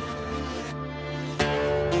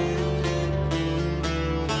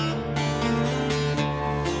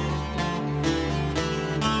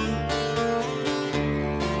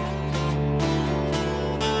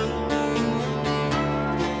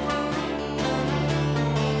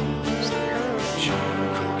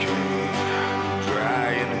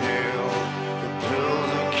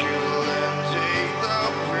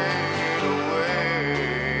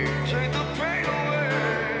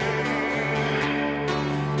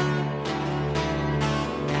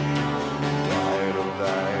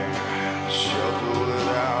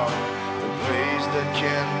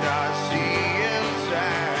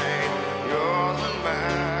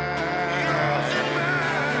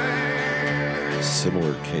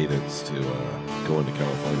 Similar cadence to Going to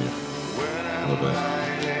California. A little bit.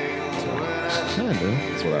 Kinda.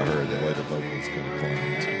 That's what I heard. The way the vocals kind of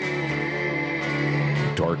climbed.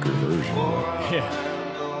 Darker version of Yeah.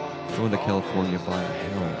 Going to California by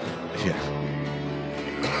hell. it. Yeah.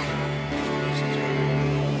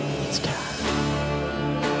 It's time.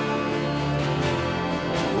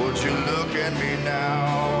 Would you look at me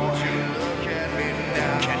now? Would you look at me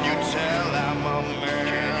now? Can you tell I'm a man?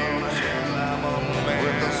 Can you tell I'm a man?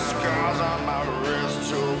 With the scars on my wrist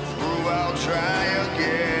to prove I'll try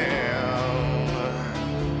again.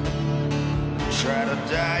 Try to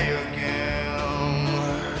die again.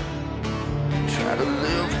 Try to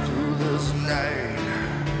live through this night.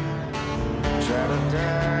 Try to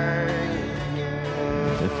die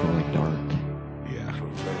again. Definitely dark. Yeah.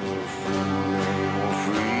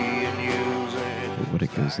 But what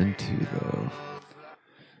it goes into, though,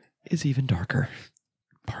 is even darker.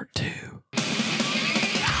 Part 2.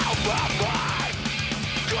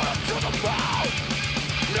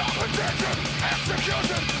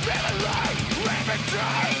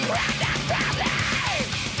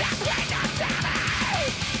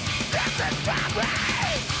 This is my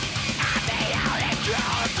way.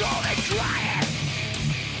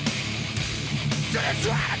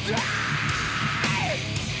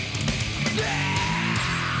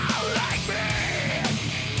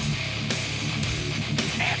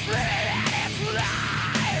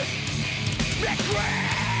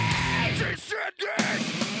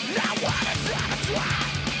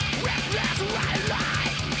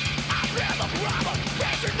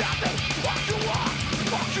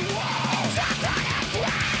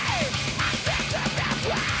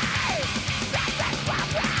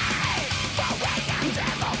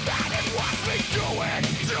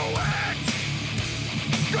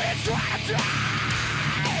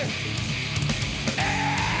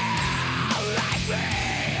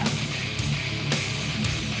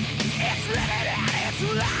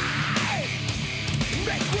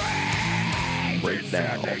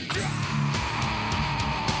 Breakdown.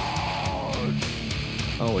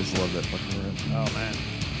 I always love that fucking riff. Oh man.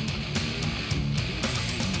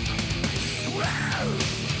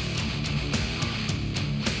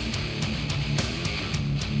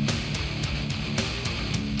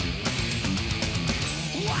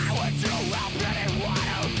 Why would you help anyone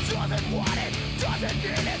who doesn't want it, doesn't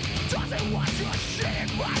need it, doesn't want your shit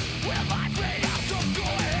in life? Reminds me of to go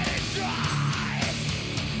ahead and die.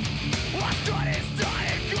 What's done is done,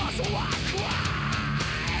 it goes so I cry.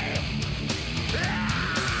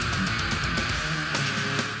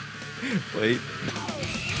 Wait.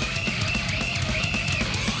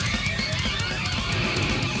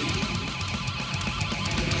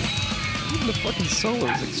 Even the fucking solo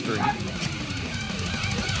is extreme.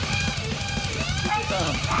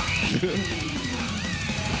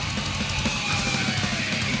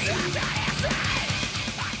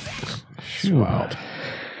 Wow.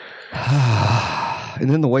 And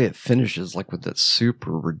then the way it finishes, like with that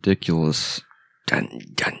super ridiculous dun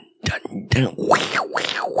dun dun dun.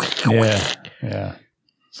 Yeah. Yeah.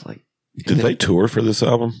 It's like Did they tour for this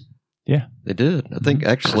album? they did. I think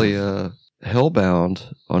actually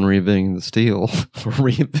Hellbound on Reinventing the Steel or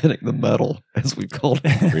Reinventing the Metal, as we called it.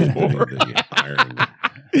 Reinventing the iron.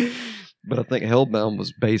 But I think Hellbound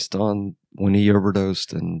was based on when he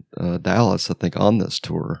overdosed in Dallas, I think, on this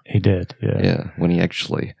tour. He did. Yeah. Yeah, when he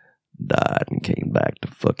actually died and came back to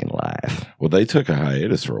fucking life. Well, they took a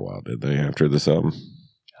hiatus for a while, did they, after this album?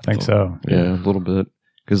 I think so. Yeah, a little bit.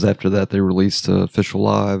 Because after that, they released Official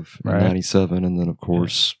Live in Right. 97, and then, of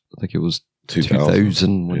course, I think it was 2000.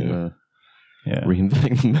 2000 when Yeah. Yeah.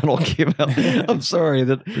 Reinventing the Metal came out. I'm sorry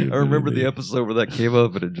that I remember the episode where that came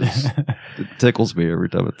up, and it just it tickles me every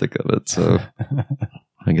time I think of it. So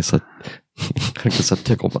I guess I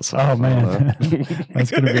tickle myself. Oh man,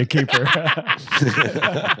 that's gonna be a keeper.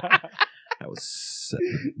 That was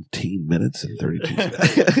 17 minutes and 32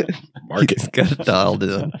 seconds. Mark It's it. got it dialed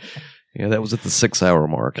in. Yeah, that was at the 6-hour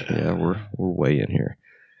mark. Yeah, we're way in here.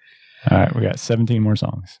 All right, we got 17 more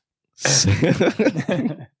songs.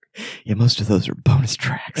 Yeah, most of those are bonus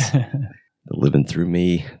tracks. The Living Through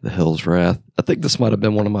Me, The Hell's Wrath. I think this might have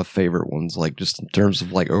been one of my favorite ones, like just in terms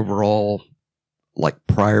of like overall, like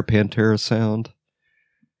prior Pantera sound.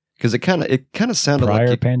 Because it kind of sounded Prior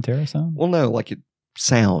like Pantera song? well, no, like it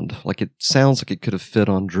sounds like it could have fit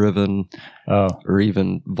on Driven Oh, or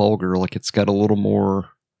even Vulgar. Like it's got a little more,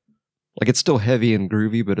 like it's still heavy and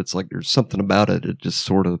groovy, but it's like there's something about it. It just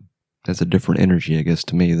sort of has a different energy, I guess,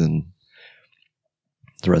 to me than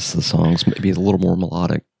the rest of the songs. Maybe a little more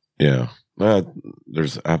melodic. Yeah. I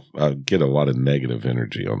get a lot of negative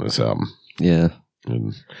energy on this album. Yeah.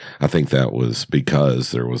 And I think that was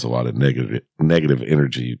because there was a lot of negative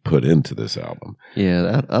energy put into this album.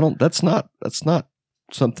 Yeah, that's not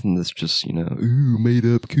something that's just, ooh, made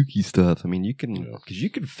up kooky stuff. I mean, you can, because you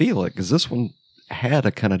can feel it, because this one had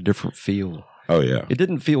a kind of different feel. Oh, yeah. It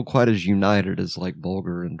didn't feel quite as united as like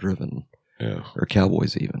Vulgar and Driven Yeah. or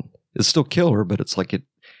Cowboys even. It's still Killer, but it's like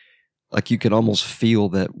you can almost feel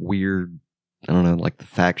that weird, I don't know, like the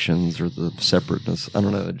factions or the separateness. I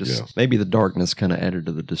don't know. It just, maybe the darkness kind of added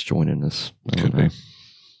to the disjointedness. I don't Could know. be.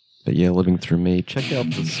 But yeah, Living Through Me. Check out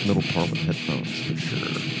this middle part with headphones for sure.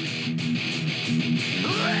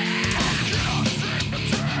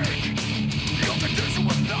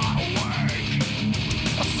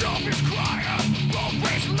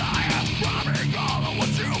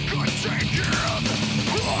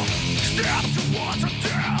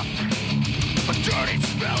 Dirty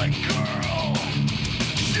smelling girl.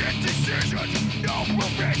 Shit decisions, no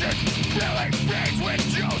provisions. Filling brains with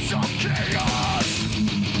juice of chaos.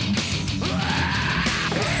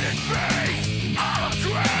 Hidden face, all of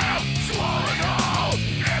dream. Swollen hole,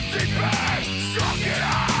 empty bed, sunken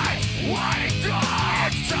eyes. Whining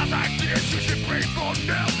dogs, times like this you should be for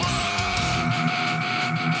never.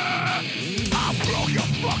 I broke your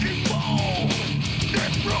fucking bowl,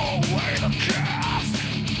 then throw away the cat.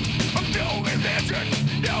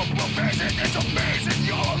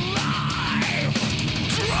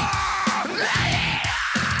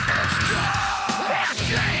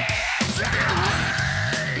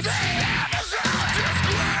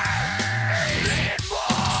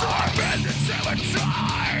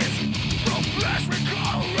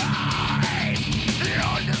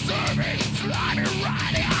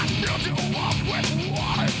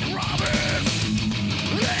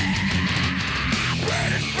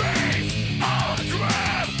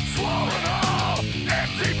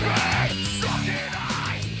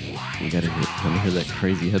 you gotta hear that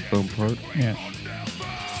crazy headphone part. Yeah.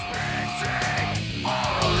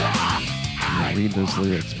 Read those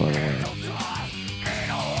lyrics, by the way.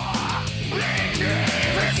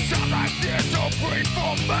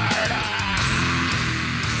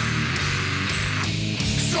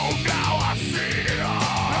 So now I've seen it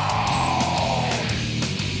all.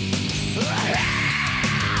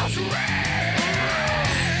 House raised.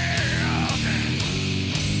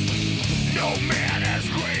 No man has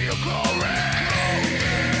greater glory.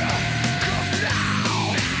 'Cause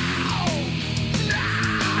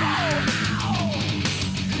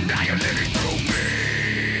now you're living through me.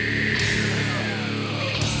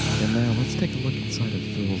 And now let's take a look inside of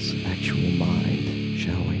Phil's actual mind,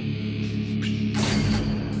 shall we?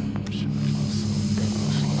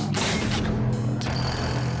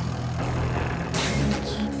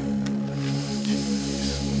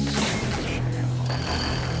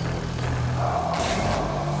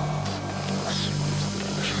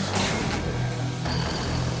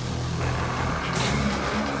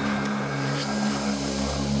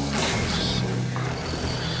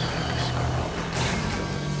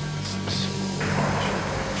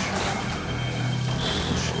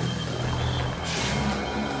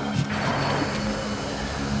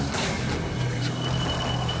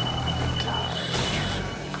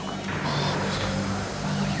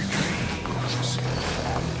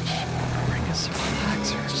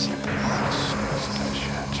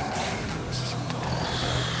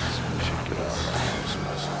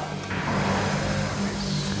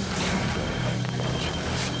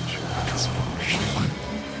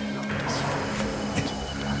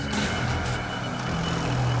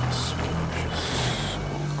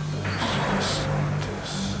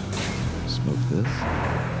 Smoke this.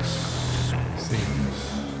 See.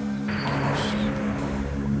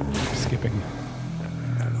 Skipping.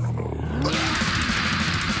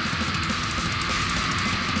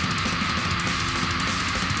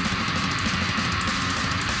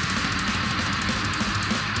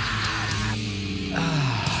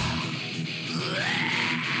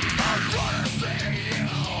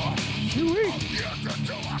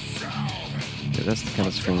 Yeah, that's the kind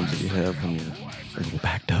of screams that you have when you're a little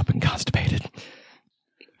backed up and constipated.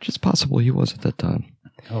 Which is possible he was at that time.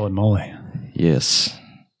 Holy moly. Yes,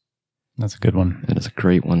 That's a good one. that is a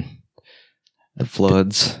great one. The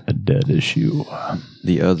Floods, A dead issue.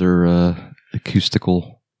 the other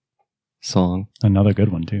acoustical song, Another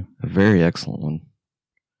good one, too. a very excellent one.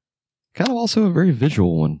 Kind of also a very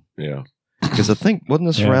visual one. Yeah. Because I think, wasn't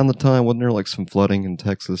this Yeah. around the time, wasn't there like some flooding in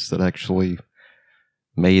Texas that actually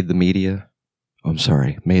made the media? Oh, I'm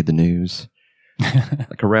sorry, made the news.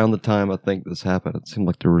 Like around the time I think this happened, it seemed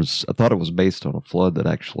like I thought it was based on a flood that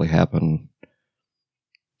actually happened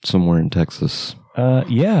somewhere in Texas.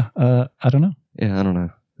 Yeah. I don't know. Yeah, I don't know.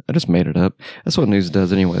 I just made it up. That's what news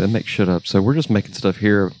does anyway. They make shit up. So we're just making stuff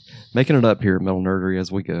here, making it up here at Metal Nerdery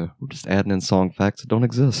as we go. We're just adding in song facts that don't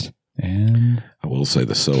exist. And I will say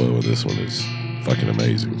the solo of this one is fucking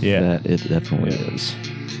amazing. yeah, That it definitely is.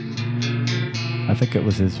 I think it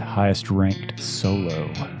was his highest ranked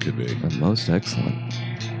solo Could be. The most excellent.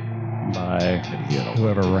 by You know,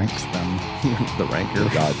 whoever ranks them. The ranker.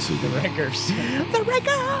 God super. Rankers. The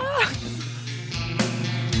ranker!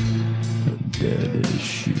 Dead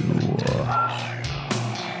issue.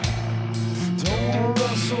 Don't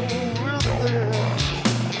wrestle with this.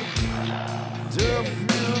 Deaf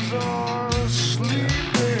ears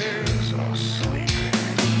are sleeping.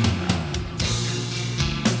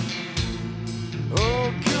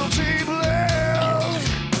 Oh, guilty bliss.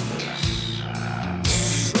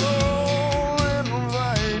 So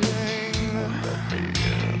inviting.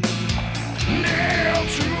 Nailed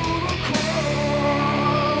to the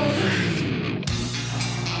cross.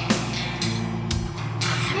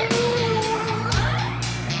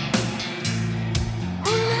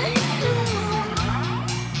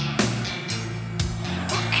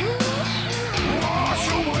 Wash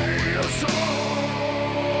away your soul.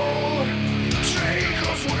 Take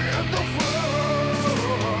us with the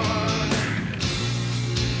flood.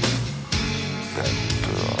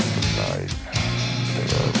 Enter of the night.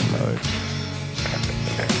 Enter of the night.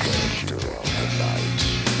 Enter of the night.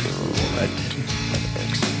 Let and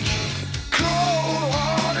execute.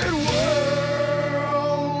 Cold-hearted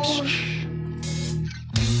world.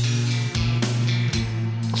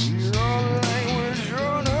 Your language,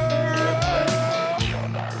 your nerve.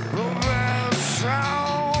 The vast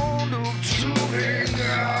sound of tuning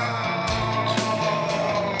out.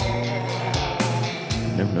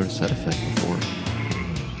 Never noticed that effect before.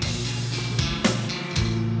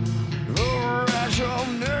 The rash of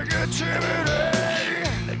negativity.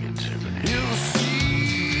 You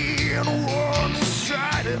see and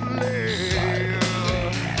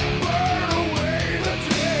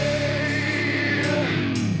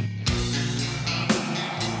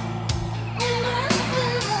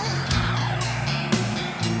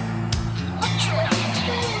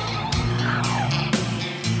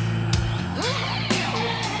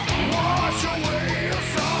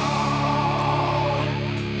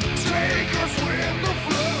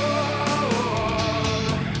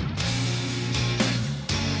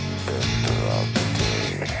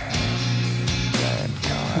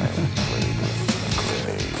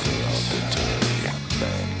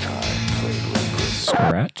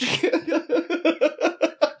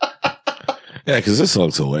Yeah, because this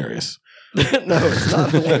song's hilarious. No, it's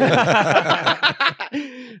not hilarious.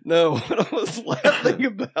 No, what I was laughing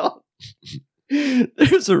about,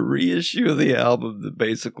 there's a reissue of the album that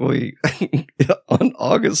basically, on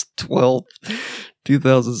August 12th,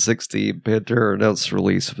 2016, Pantera announced the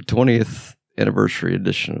release of a 20th anniversary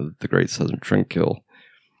edition of The Great Southern Trendkill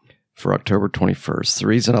for October 21st. The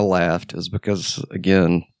reason I laughed is because,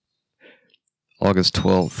 again, August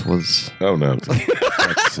 12th was... Oh, no.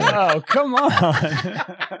 Oh, come on.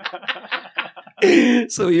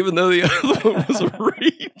 So even though the other one was a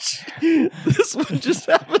reach, this one just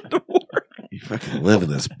happened to work. You fucking live in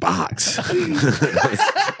this box.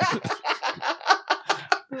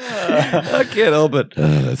 I can't help it.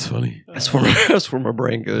 That's funny. That's where my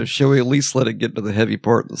brain goes. Shall we at least let it get to the heavy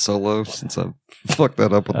part in the solo, since I fucked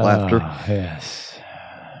that up with laughter? Yes.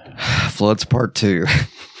 Floods Part 2.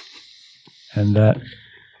 And I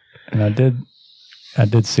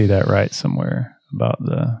did see that right somewhere about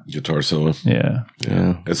the Guitar solo. yeah.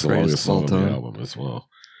 Yeah. It's the Greatest longest song of on all the time. album as well.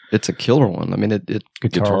 It's a killer one. I mean, it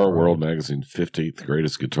Guitar World Magazine 15th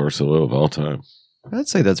greatest guitar solo of all time. I'd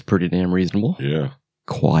say that's pretty damn reasonable. Yeah.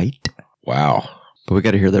 Quite. Wow. But we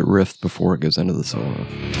got to hear that riff before it goes into the solo.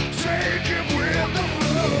 Take it with the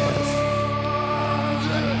flood.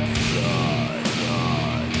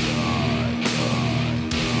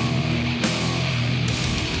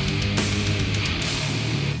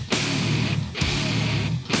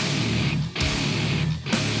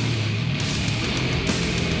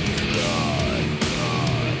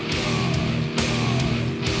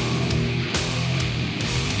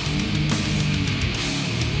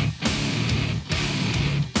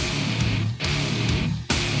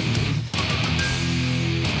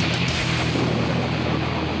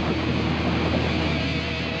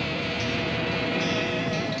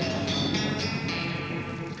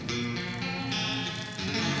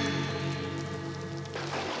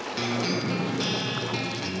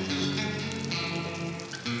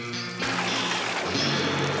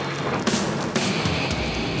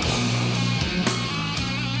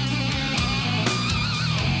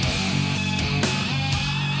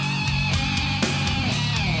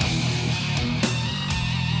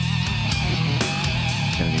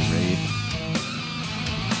 Gonna be Raid.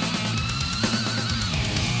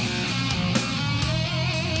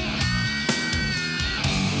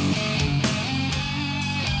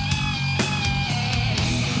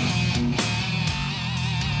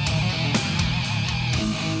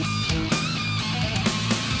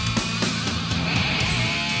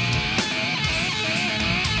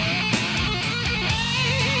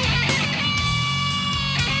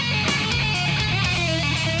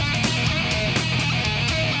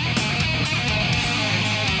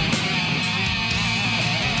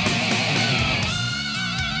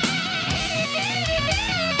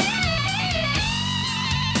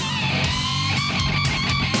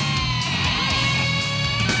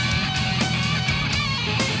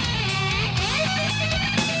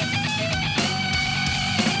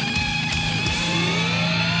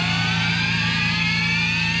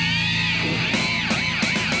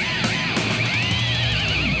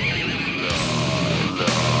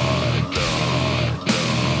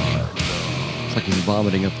 It's like he's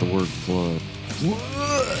vomiting up the word flood.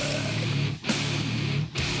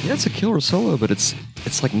 Yeah, it's a killer solo, but it's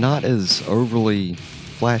like not as overly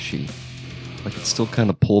flashy. Like it's still kind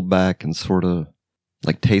of pulled back and sort of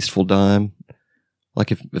like tasteful Dime.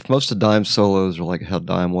 Like if most of Dime's solos are like how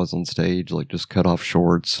Dime was on stage, like just cut off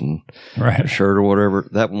shorts and a Right. shirt or whatever,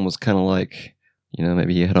 that one was kind of like, you know,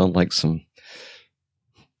 maybe he had on like some,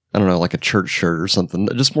 I don't know, like a church shirt or something,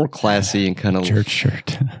 just more classy and kind of Church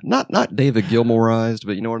shirt. not David Gilmoreized,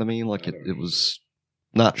 but you know what I mean? Like it was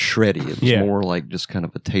not shreddy. It was Yeah. more like just kind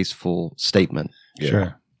of a tasteful statement, Yeah.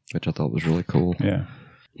 Sure. which I thought was really cool. Yeah.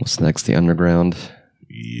 What's next? The Underground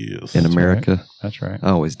Yes. in That's America. That's right.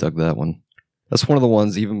 I always dug that one. That's one of the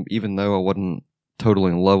ones, even though I wasn't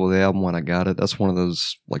totally in love with the album when I got it, that's one of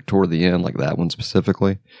those, like toward the end, like that one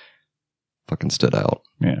specifically, fucking stood out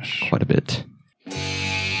Yes. quite a bit.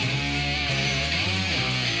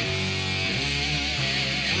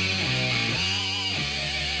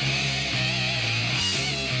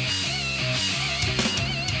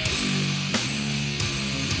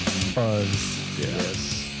 Fuzz.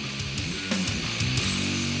 Yes.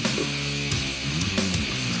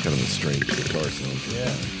 It's kind of a strange guitar sound.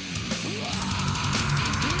 Yeah.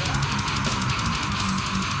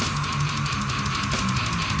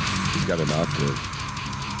 He's got an octave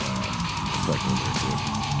effect on there too.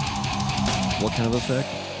 What kind of effect?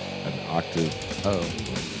 An octave Oh,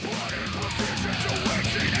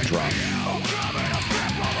 drop.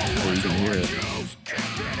 where you can hear it.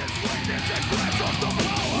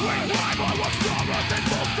 stronger than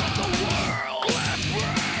most of the world. Glass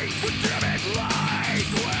brains, pandemic lies,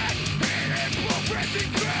 sweat, beating,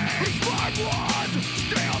 preventing pain. Smart ones,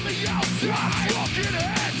 stay on the outside. Fucking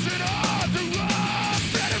heads and odds are wrong.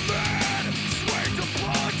 Sentiment, swings a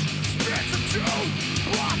punch, spits a tune,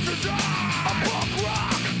 blossoms on. A punk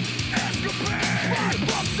rock, escapade. 5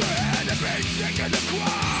 bucks ahead and be shaking the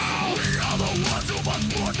crowd. We are the ones who must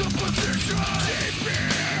want the position. Deep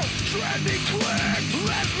beer, trendy click.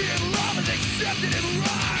 Lesbian love is accepted and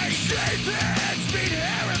right. Shaved heads, meet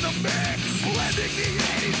hair in the mix. Blending the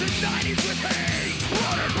 80s and 90s with hate.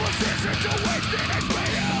 Put in position to waste in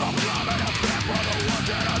HBM. I'm coming up there for the ones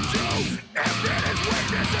that are due. If it is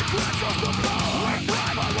weakness and clutch off the ball. Like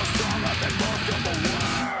primal was stronger than most of the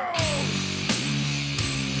world.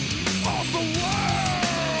 Of the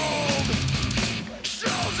world.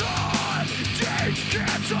 Shows on, dates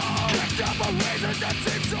canceled. Picked up a reason that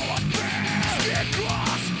seems so unfair. Skin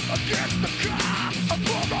cross against the cops. A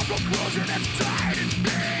foregone conclusion that's tied in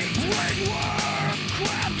me. Ringworm,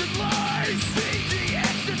 crabs and lies. CD,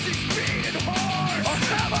 ecstasy, speed and horse. A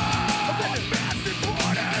hammer, avoid mass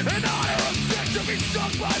important. An honor of sick to be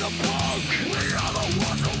stung by the punk. We are the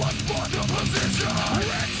ones who must want the position.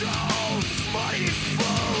 Rich homes, money, food.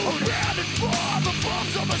 Abandoned for the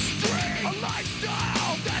bumps of a string. A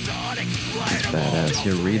lifestyle that's unexplainable. Badass.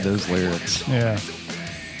 You read those lyrics. Yeah.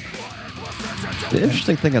 The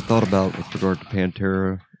interesting thing I thought about with regard to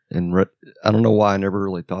Pantera, and I don't know why I never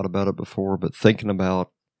really thought about it before, but thinking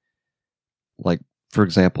about, like, for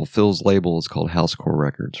example, Phil's label is called Housecore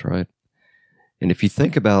Records, right? And if you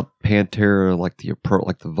think about Pantera, like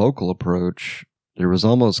the vocal approach, there was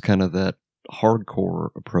almost kind of that hardcore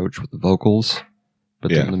approach with the vocals,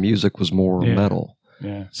 but then the music was more metal.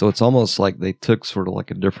 Yeah. So it's almost like they took sort of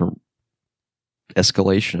like a different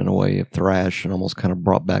escalation in a way of thrash and almost kind of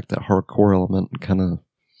brought back that hardcore element and kind of,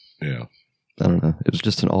 Yeah. I don't know. It was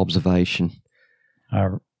just an observation. I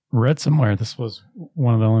read somewhere this was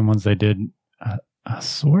one of the only ones they did. I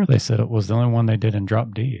swear they said it was the only one they did in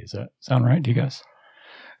Drop D. Does that sound right to you guys?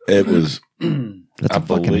 It was, That's I a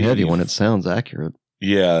fucking believe- heavy one. It sounds accurate.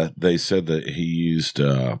 yeah, they said that he used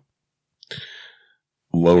lower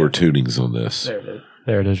tunings on this.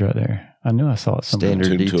 There it is right there. I knew I saw it somewhere. Standard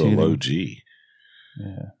Tuned to a D-tuning. low G.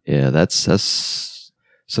 Yeah. Yeah, that's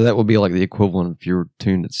so that would be like the equivalent if you were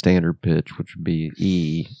tuned at standard pitch, which would be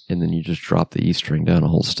E, and then you just drop the E string down a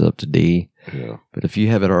whole step to D. Yeah. But if you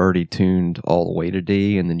have it already tuned all the way to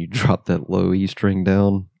D, and then you drop that low E string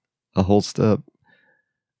down a whole step,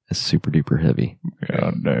 that's super duper heavy.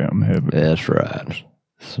 Goddamn heavy. That's right.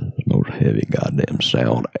 It's the most heavy goddamn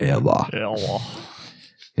sound ever.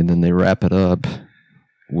 And then they wrap it up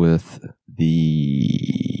with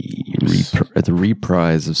the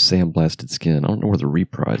reprise of Sandblasted Skin. I don't know where the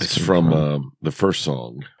reprise It's came from the first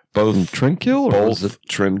song. Both Trendkill, or was it both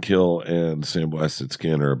Trendkill and Sandblasted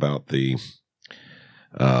Skin are about the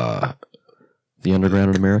The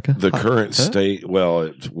Underground in America? the current Huh? state. Well,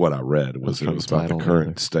 it's what I read was That's it was about the title, current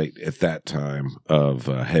right? state at that time of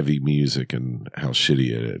heavy music and how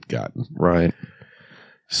shitty it had gotten. Right.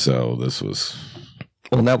 So this was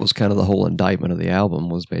Well, and that was kind of the whole indictment of the album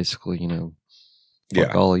was basically,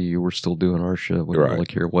 fuck all of you, we're still doing our shit. We don't Right. really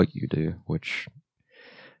care what you do, which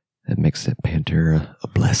that makes that Pantera a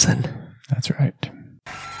blessing. That's right.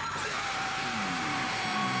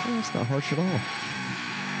 Well, it's not harsh at all.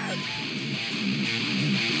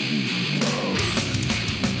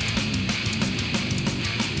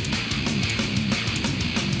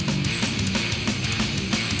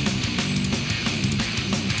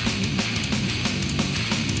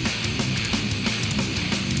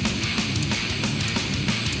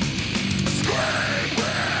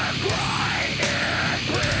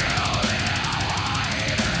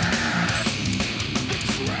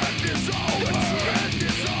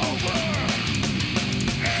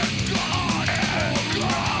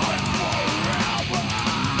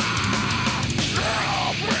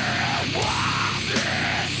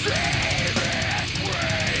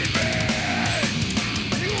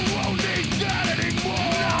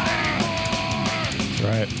 That's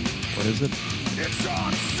right. What is it? It's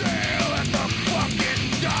on sale at the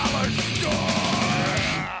fucking dollar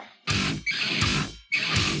store.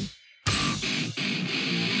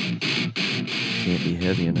 Can't be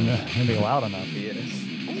heavy enough. Yeah, it'd be loud enough.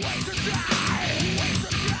 Waste of time. Waste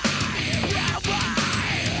of time. Help me.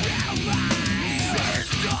 Help me. Say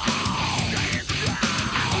it's done. Say it's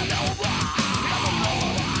done. No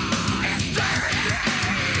more. It's terminated.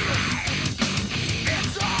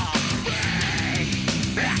 It's all free.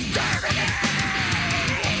 It's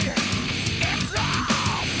terminated. It's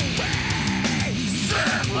all free.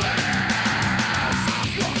 Simple.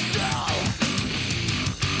 Yourself.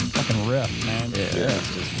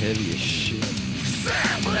 Heavy as shit.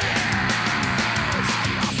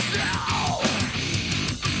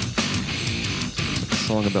 It's a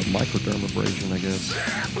song about microdermabrasion, I guess.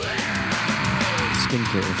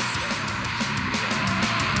 Skincare.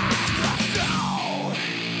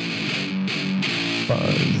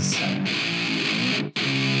 Fuzz.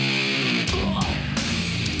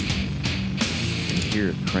 You can hear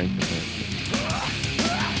it cranking back.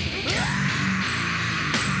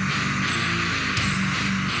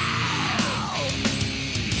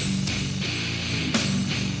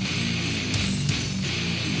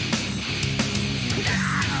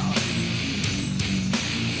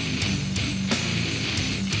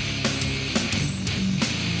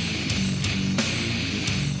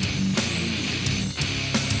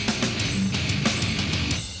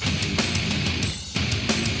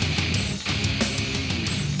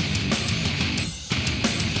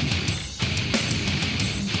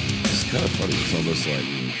 Kind of funny. It's almost like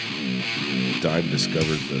Dime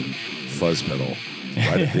discovered the fuzz pedal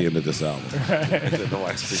right at the end of this album. And then the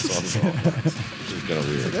last two songs off. Which is kind of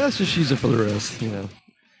weird. Let's just use it for the rest, you know.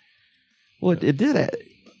 Well, it did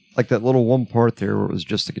like that little one part there where it was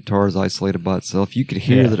just the guitars isolated by itself. You could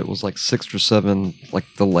hear that it was like 6 or 7, like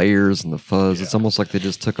the layers and the fuzz. Yeah. It's almost like they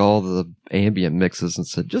just took all the ambient mixes and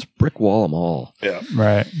said, just brick wall them all. Yeah.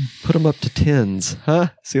 Right. Put them up to 10s. Huh?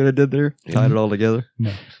 See what I did there? Yeah. Tied it all together.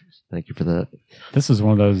 No. Thank you for that. This is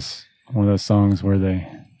one of those songs where they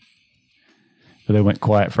went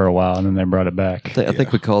quiet for a while and then they brought it back. I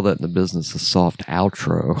think we call that in the business a soft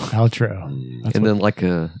outro. Outro. That's And what-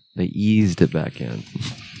 then they eased it back in.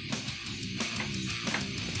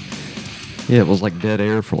 Yeah, it was like dead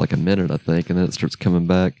air for like a minute, I think, and then it starts coming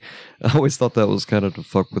back. I always thought that was kind of to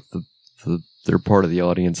fuck with their part of the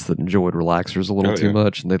audience that enjoyed relaxers a little too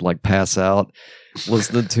much, and they'd like pass out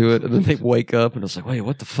listening to it, and then they'd wake up, and it's like, wait,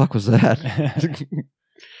 what the fuck was that?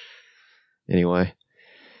 Anyway,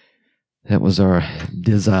 that was our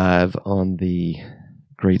dive on the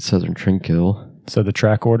Great Southern Trendkill. So the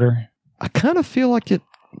track order? I kind of feel like it.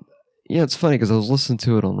 Yeah, it's funny because I was listening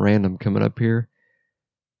to it on random coming up here.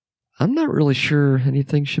 I'm not really sure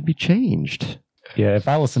anything should be changed. Yeah, if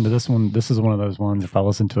I listen to this one, this is one of those ones. If I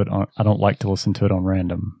listen to it I don't like to listen to it on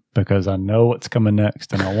random because I know what's coming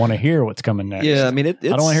next and I want to hear what's coming next. Yeah, I mean, I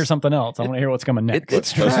don't want to hear something else. I want to hear what's coming next. It's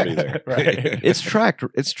supposed to be tracked. there. Right. It's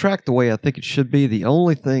tracked the way I think it should be. The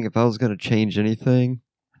only thing, if I was going to change anything,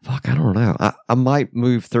 fuck, I don't know. I might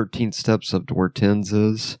move 13 steps up to where 10s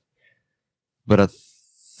is, but I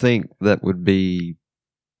think that would be.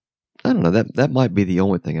 I don't know. That might be the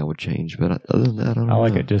only thing I would change, but other than that, I don't know. I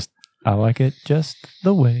like it just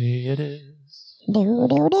the way it is.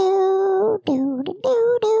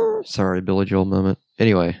 Sorry, Billy Joel moment.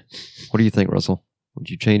 Anyway, what do you think, Russell? Would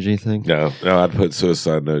you change anything? No, I'd put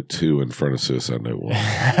Suicide Note 2 in front of Suicide Note 1.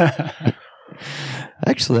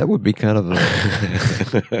 Actually, that would be kind of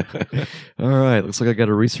a... All right, looks like I got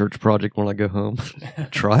a research project when I go home.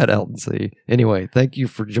 Try it out and see. Anyway, thank you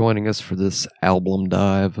for joining us for this album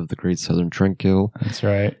dive of the Great Southern Trendkill. That's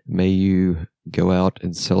right. May you go out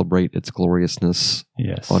and celebrate its gloriousness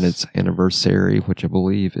on its anniversary, which I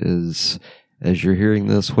believe is, as you're hearing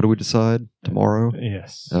this, what do we decide? Tomorrow?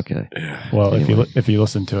 Yes. Okay. Well, Anyway. if you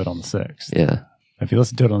listen to it on the 6th. Yeah. If you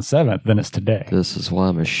listen to it on the 7th, then it's today. This is why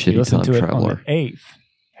I'm a If you shitty listen time to it traveler. on the 8th,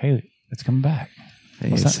 hey, it's coming back.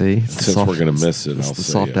 Hey, What's that? see? It's the Since soft- we're going to miss it, it's I'll the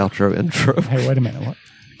say soft outro intro. Hey, wait a minute.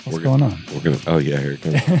 What's We're going on? We're going to... Oh, yeah, here it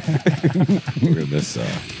comes. We're going to miss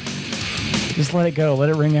Just let it go. Let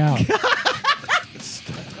it ring out.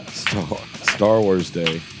 Star Wars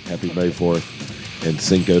Day. Happy May 4th. And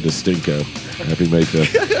Cinco de Stinko. Happy May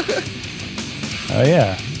 5th. Oh,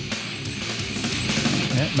 yeah.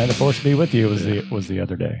 May the force be with you was the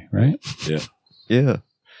other day, right? Yeah. Yeah.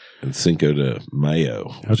 And Cinco de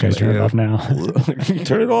Mayo. Okay, turn it off now.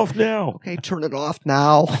 Turn it off now. Okay, turn it off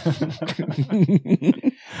now. All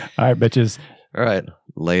right, bitches. All right,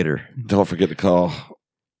 later. Don't forget to call.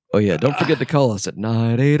 Oh, yeah, don't forget to call us at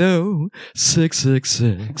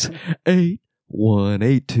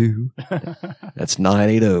 980-666-8182. That's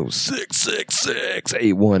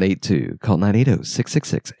 980-666-8182. Call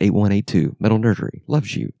 980-666-8182. Metal Nerdery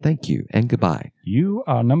loves you. Thank you, and goodbye. You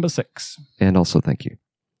are number 6. And also thank you.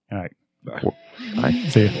 All right. Bye. Bye.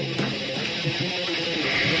 See you.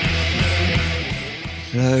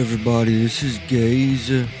 Hello, everybody. This is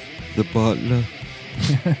Gazer, the butler.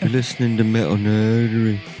 You're listening to Metal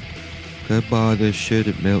Nerdery. Go buy their shit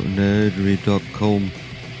at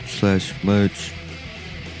metalnerdery.com/merch.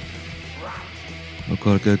 I've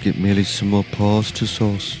got to go get Millie some more pasta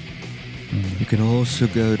sauce. You can also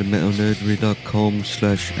go to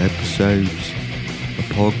metalnerdery.com/episodes.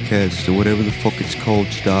 podcast or whatever the fuck it's called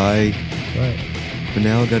today. Right. But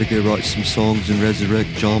now I gotta go write some songs and resurrect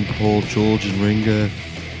John, Paul, George, and Ringo.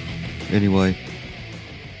 Anyway.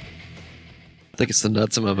 I think it's the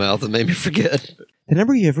nuts in my mouth that made me forget. The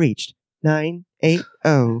number you have reached,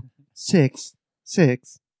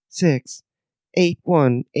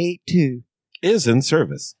 980-666-8182, Is in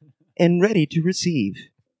service. and ready to receive.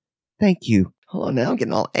 Thank you. Hold on, now I'm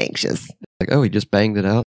getting all anxious. Like, oh, he just banged it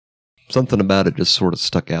out. Something about it just sort of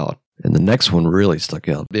stuck out. And the next one really stuck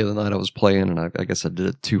out. The other night I was playing, and I guess I did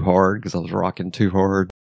it too hard because I was rocking too hard.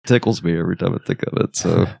 It tickles me every time I think of it,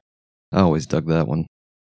 so I always dug that one.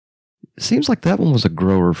 It seems like that one was a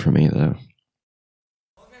grower for me, though.